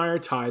 Michael and I are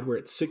tied. We're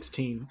at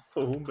 16.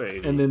 Oh,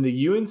 baby. And then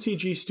the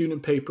UNCG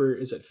student paper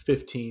is at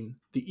 15.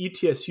 The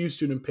ETSU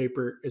student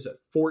paper is at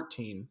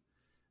 14.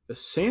 The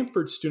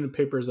Sanford student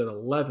paper is at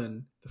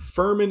 11. The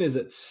Furman is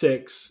at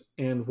 6.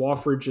 And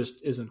Wofford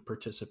just isn't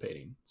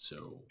participating.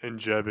 So. And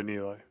Jeb and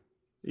Eli.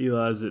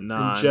 Eli's at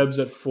 9. And Jeb's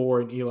at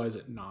 4 and Eli's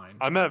at 9.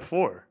 I'm at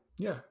 4.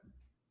 Yeah.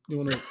 You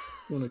want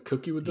to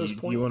cookie with those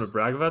points? Do you want to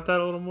brag about that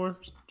a little more,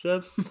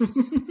 Jeb? Do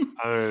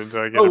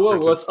I get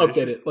let's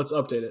update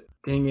it.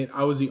 Dang it.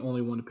 I was the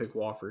only one to pick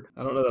Wofford.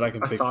 I don't know that I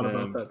can pick them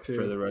about that too.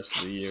 For the rest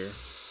of the year.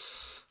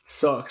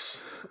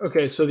 Sucks.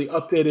 Okay, so the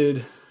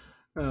updated,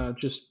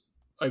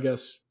 I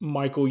guess,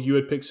 Michael, you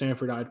had picked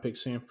Sanford, I had picked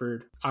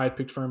Sanford. I had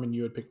picked Furman,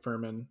 you had picked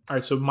Furman. All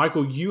right, so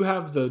Michael, you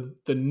have the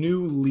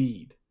new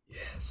lead.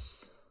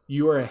 Yes.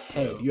 You are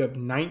ahead. You have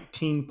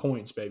 19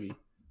 points, baby.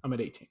 I'm at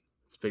 18.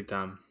 It's big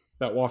time.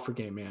 That Wofford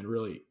game, man,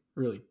 really,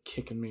 really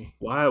kicking me.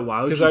 Why?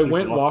 Because I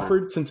went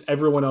Wofford since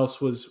everyone else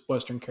was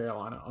Western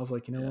Carolina. I was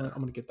like, you know what?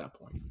 I'm going to get that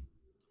point.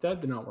 That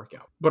did not work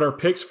out. But our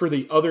picks for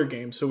the other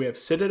games, so we have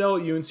Citadel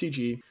at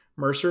UNCG,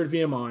 Mercer at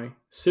VMI,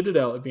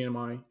 Citadel at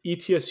VMI,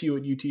 ETSU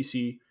at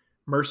UTC,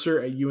 Mercer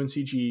at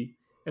UNCG,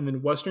 and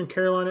then Western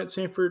Carolina at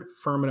Sanford,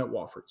 Furman at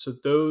Wofford. So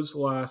those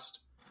last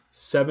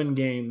 7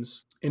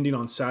 games ending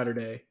on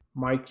Saturday.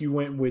 Mike, you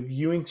went with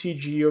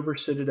UNCG over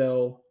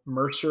Citadel,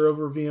 Mercer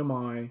over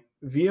VMI,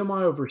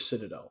 VMI over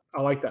Citadel.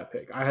 I like that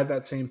pick. I had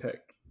that same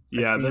pick.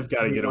 Yeah, they've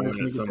got to get a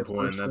win at some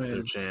point. That's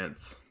their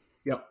chance.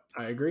 Yep,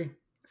 I agree.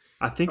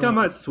 I think I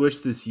might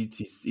switch this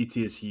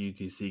ETSU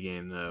UTC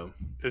game though.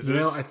 Is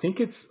this? I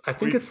think it's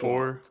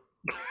 4.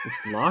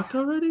 It's locked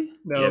already.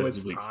 No, yeah,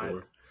 it's week not.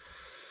 4.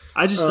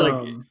 I just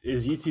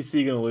is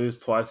UTC going to lose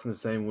twice in the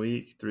same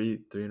week? Three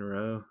in a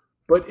row.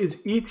 But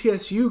is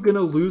ETSU going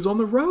to lose on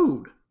the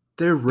road?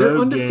 They're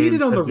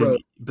undefeated on the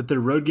road. But their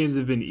road games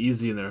have been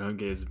easy and their home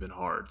games have been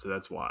hard, so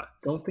that's why.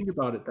 Don't think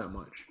about it that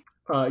much.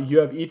 You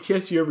have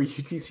ETSU over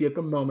UTC at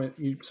the moment.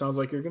 Sounds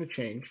like you're going to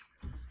change.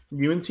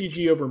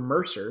 UNCG over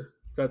Mercer.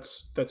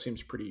 That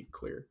seems pretty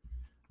clear.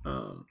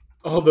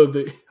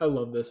 Although I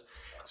love this.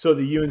 So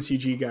the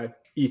UNCG guy,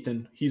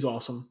 Ethan, he's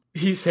awesome.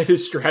 He said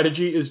his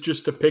strategy is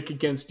just to pick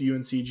against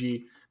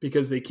UNCG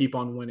because they keep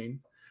on winning.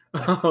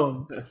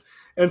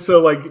 And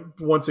so, like,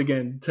 once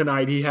again,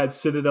 tonight he had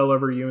Citadel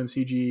over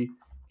UNCG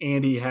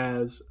and he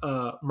has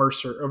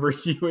Mercer over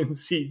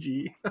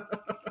UNCG.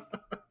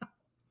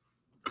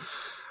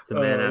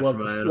 Love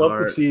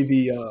to see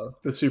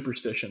the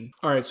superstition.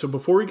 All right, so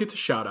before we get to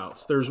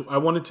shout-outs, I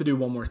wanted to do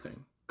one more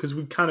thing because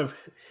we kind of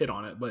hit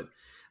on it, but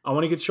I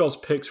want to get y'all's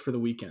picks for the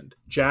weekend.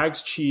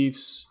 Jags,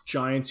 Chiefs,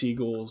 Giants,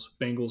 Eagles,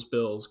 Bengals,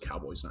 Bills,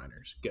 Cowboys,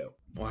 Niners. Go.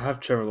 Well, I have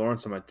Trevor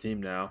Lawrence on my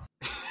team now.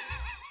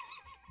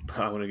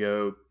 I'm going to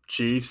go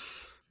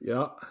Chiefs.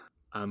 Yeah.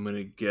 I'm going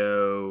to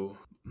go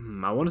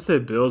I want to say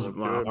Bills, but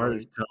my heart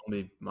is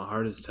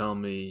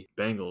telling me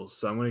Bengals.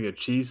 So I'm going to go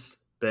Chiefs,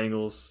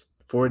 Bengals,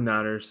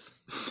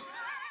 49ers.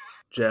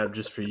 Jab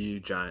just for you,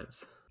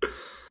 Giants.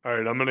 All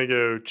right, I'm going to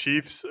go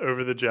Chiefs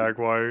over the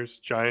Jaguars,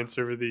 Giants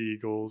over the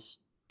Eagles,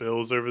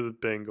 Bills over the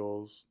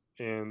Bengals,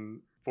 and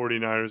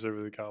 49ers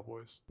over the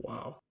Cowboys.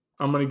 Wow.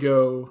 I'm going to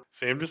go...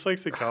 Sam just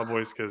likes the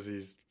Cowboys because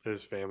his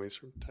family's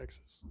from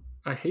Texas.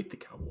 I hate the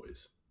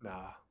Cowboys.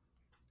 Nah.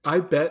 I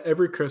bet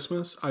every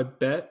Christmas,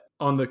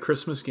 on the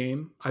Christmas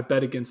game, I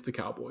bet against the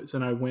Cowboys,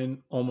 and I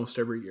win almost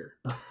every year.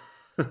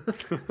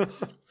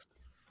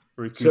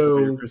 So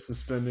your Christmas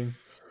spending,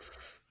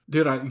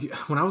 dude.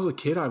 When I was a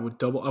kid, I would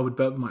bet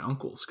with my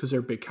uncles because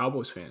they're big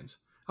Cowboys fans.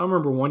 I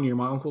remember one year,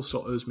 my uncle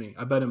still owes me.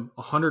 I bet him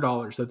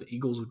 $100 that the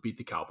Eagles would beat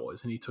the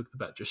Cowboys, and he took the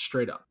bet just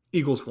straight up.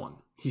 Eagles won.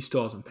 He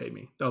still hasn't paid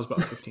me. That was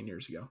about 15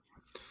 years ago.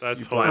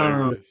 That's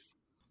hilarious.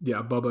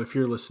 Yeah, Bubba, if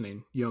you're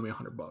listening, you owe me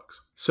 $100.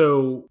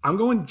 So I'm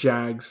going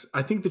Jags.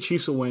 I think the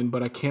Chiefs will win,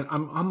 but I can't.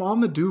 I'm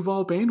on the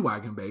Duval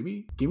bandwagon,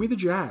 baby. Give me the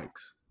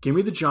Jags. Give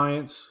me the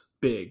Giants.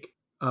 Big.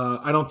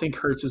 I don't think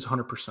Hurts is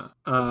 100%.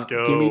 Let's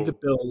go. Give me the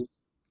Bills.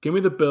 Give me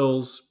the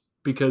Bills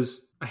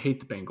because I hate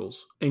the Bengals.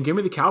 And give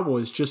me the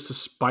Cowboys just to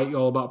spite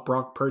y'all about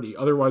Brock Purdy.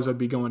 Otherwise, I'd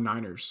be going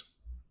Niners.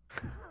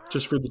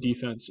 Just for the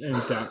defense, and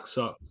Dak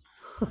sucks.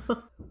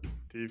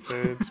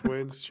 Defense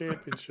wins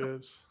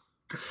championships.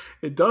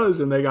 It does,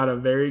 and they got a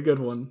very good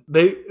one.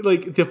 The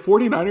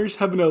 49ers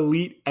have an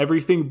elite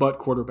everything but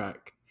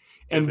quarterback.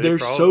 And they're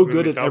so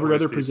good at every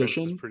other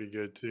position. Is pretty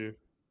good too.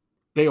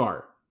 They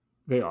are.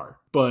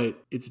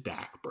 But it's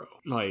Dak, bro.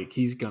 Like,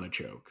 he's going to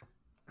choke.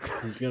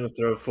 He's going to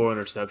throw 4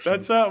 interceptions.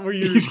 That's not what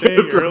you were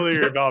saying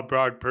earlier about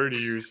Brock Purdy.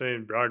 You were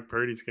saying Brock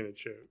Purdy's going to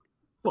choke.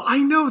 Well,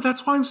 I know.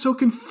 That's why I'm so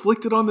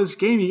conflicted on this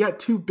game. You got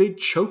 2 big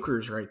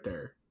chokers right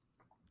there.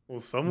 Well,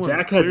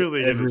 someone's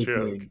clearly going to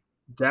choke.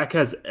 Dak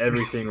has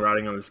everything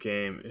riding on this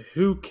game.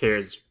 Who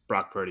cares,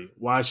 Brock Purdy?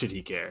 Why should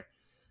he care?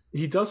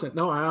 He doesn't.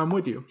 No, I'm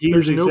with you.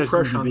 There's no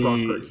pressure on Brock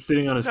Purdy.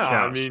 Sitting on his couch.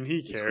 I mean,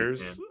 he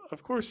cares.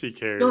 Of course he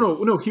cares.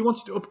 No. He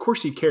wants to. Of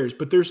course he cares.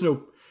 But there's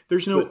no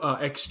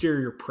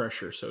exterior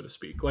pressure, so to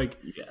speak. Like,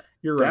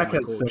 you're right,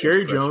 Michael. So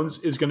Jerry Jones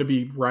is going to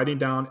be writing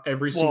down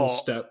every single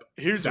step.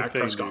 Here's Dak the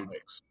thing, Prescott dude.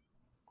 makes.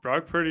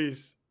 Brock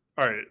Purdy's.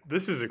 All right,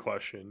 this is a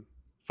question.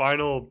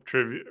 Final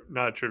trivia,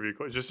 not trivia,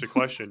 just a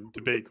question,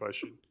 debate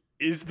question.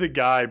 Is the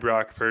guy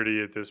Brock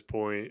Purdy at this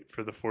point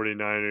for the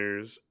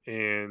 49ers?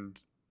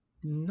 And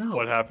no.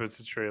 What happens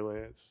to Trey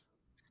Lance?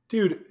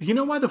 Dude, you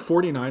know why the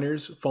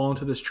 49ers fall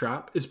into this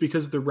trap? Is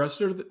because the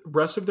rest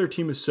of their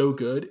team is so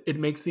good, it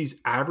makes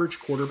these average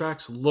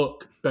quarterbacks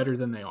look better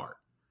than they are.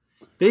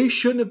 They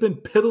shouldn't have been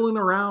piddling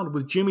around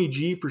with Jimmy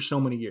G for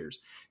so many years.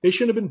 They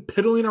shouldn't have been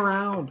piddling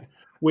around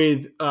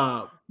with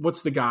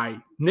what's the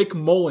guy? Nick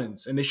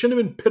Mullins. And they shouldn't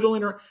have been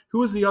piddling around. Who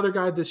was the other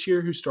guy this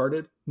year who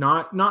started?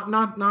 Not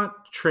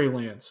Trey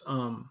Lance.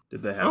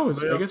 Did they have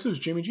somebody else? I guess it was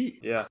Jimmy G.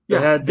 Yeah.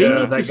 They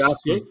need to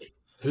stick.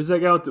 Who's that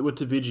guy with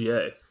the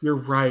BGA? You're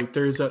right.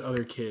 There's that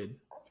other kid.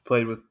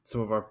 Played with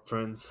some of our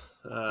friends.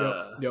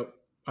 Yep.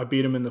 I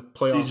beat him in the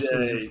playoffs. It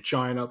was a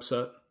giant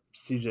upset.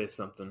 CJ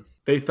something.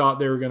 They thought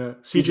they were going to...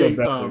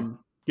 CJ,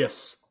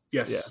 yes.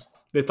 Yeah.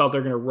 They thought they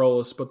were going to roll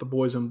us, but the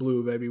boys in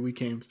blue, baby, we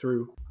came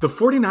through. The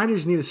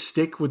 49ers need to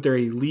stick with their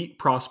elite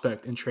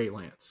prospect in Trey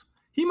Lance.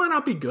 He might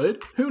not be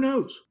good. Who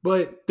knows?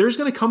 But there's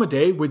going to come a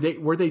day where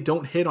they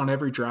don't hit on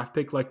every draft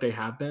pick like they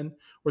have been,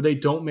 where they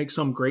don't make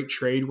some great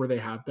trade where they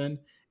have been,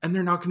 and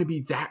they're not going to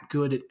be that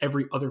good at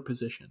every other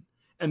position.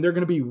 And they're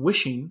going to be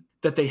wishing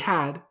that they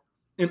had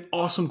an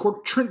awesome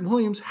quarterback. Trent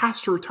Williams has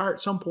to retire at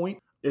some point.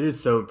 It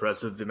is so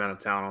impressive, the amount of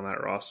talent on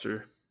that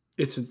roster.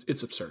 It's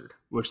absurd.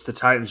 Which the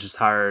Titans just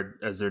hired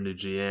as their new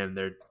GM,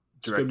 their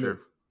director of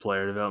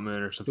player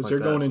development or something like that.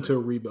 Because they're going into a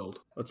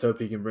rebuild. Let's hope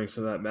he can bring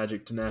some of that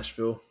magic to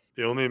Nashville.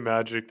 The only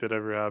magic that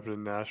ever happened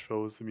in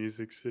Nashville was the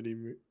Music City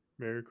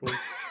Miracle.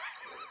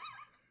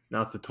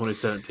 Not the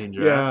 2017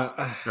 draft.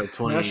 Yeah,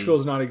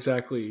 Nashville's not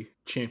exactly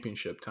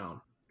championship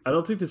town. I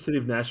don't think the city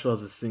of Nashville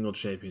has a single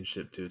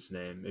championship to its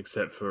name,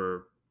 except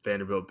for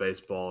Vanderbilt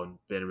baseball and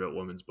Vanderbilt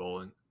women's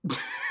bowling.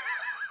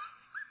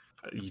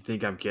 You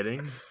think I'm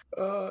kidding?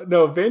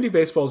 No, Vandy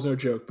baseball is no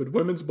joke, but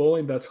women's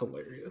bowling, that's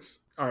hilarious.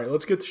 All right,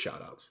 let's get to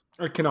shout-outs.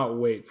 I cannot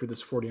wait for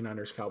this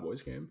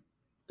 49ers-Cowboys game.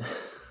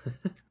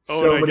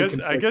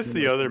 I guess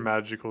the other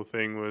magical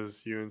thing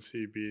was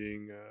UNC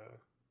beating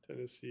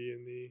Tennessee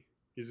in the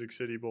Music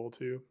City Bowl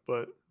too,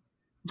 but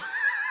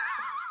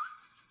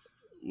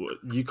what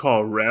you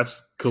call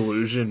refs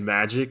collusion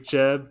magic,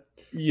 Jeb?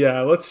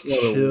 Yeah, let's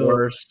chill. The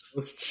worst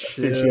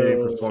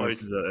officiating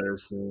performances I've ever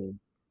seen.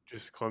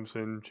 Just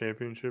Clemson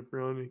championship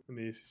run in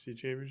the ACC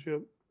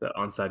championship. The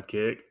onside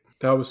kick.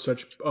 That was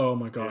such. Oh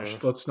my gosh! Yeah.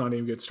 Let's not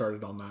even get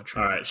started on that.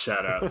 All right,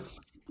 shout outs.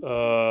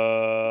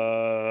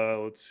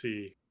 Let's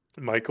see.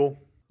 Michael,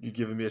 you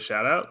giving me a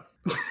shout out?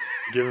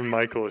 Giving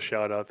Michael a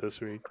shout out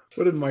this week.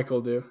 What did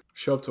Michael do?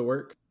 Show up to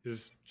work?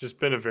 He's just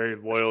been a very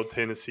loyal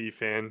Tennessee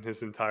fan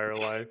his entire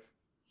life.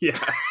 Yeah.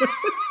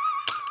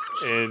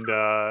 And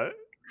that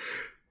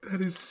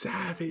is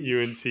savage.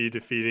 UNC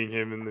defeating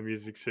him in the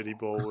Music City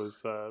Bowl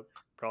was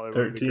probably 13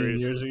 one of the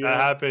greatest. years ago. That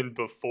happened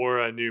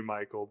before I knew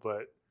Michael,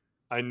 but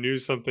I knew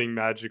something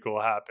magical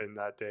happened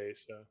that day.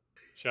 So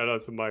shout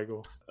out to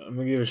Michael. I'm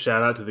going to give a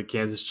shout out to the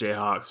Kansas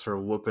Jayhawks for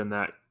whooping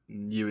that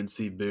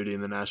UNC booty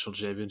in the national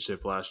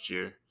championship last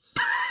year.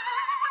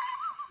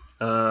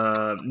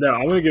 No,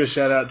 I'm going to give a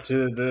shout out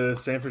to the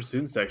Sanford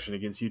student section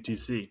against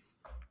UTC.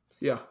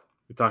 Yeah.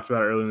 We talked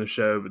about it earlier in the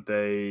show, but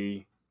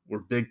they were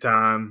big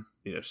time,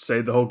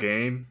 saved the whole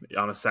game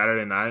on a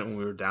Saturday night when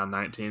we were down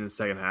 19 in the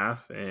second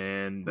half,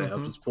 and they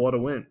helped us pull out a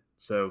win.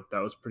 So that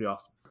was pretty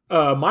awesome.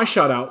 My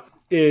shout out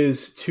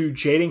is to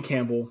Jaden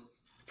Campbell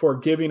for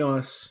giving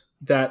us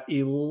that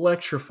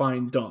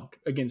electrifying dunk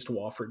against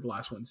Wofford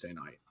last Wednesday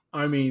night.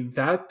 I mean,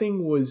 that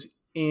thing was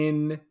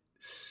insane.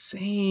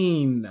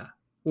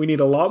 We need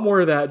a lot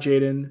more of that,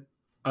 Jaden.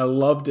 I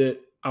loved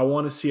it. I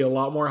want to see a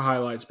lot more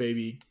highlights,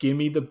 baby. Give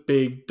me the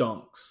big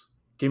dunks.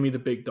 Give me the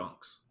big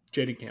dunks.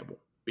 Jaden Campbell,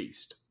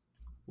 beast.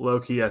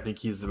 Low-key, I think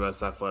he's the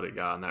most athletic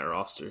guy on that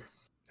roster.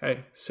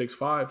 Hey,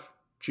 6'5",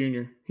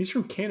 junior. He's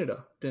from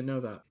Canada. Didn't know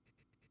that.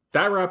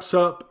 That wraps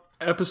up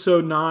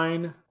episode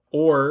 9,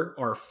 or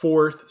our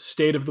 4th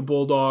State of the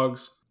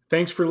Bulldogs.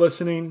 Thanks for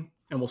listening,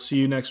 and we'll see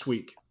you next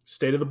week.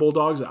 State of the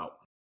Bulldogs out.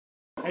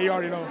 Hey, you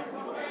already know.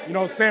 You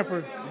know,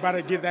 Sanford, you about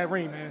to get that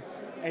ring, man.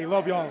 Hey,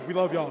 love y'all. We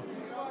love y'all.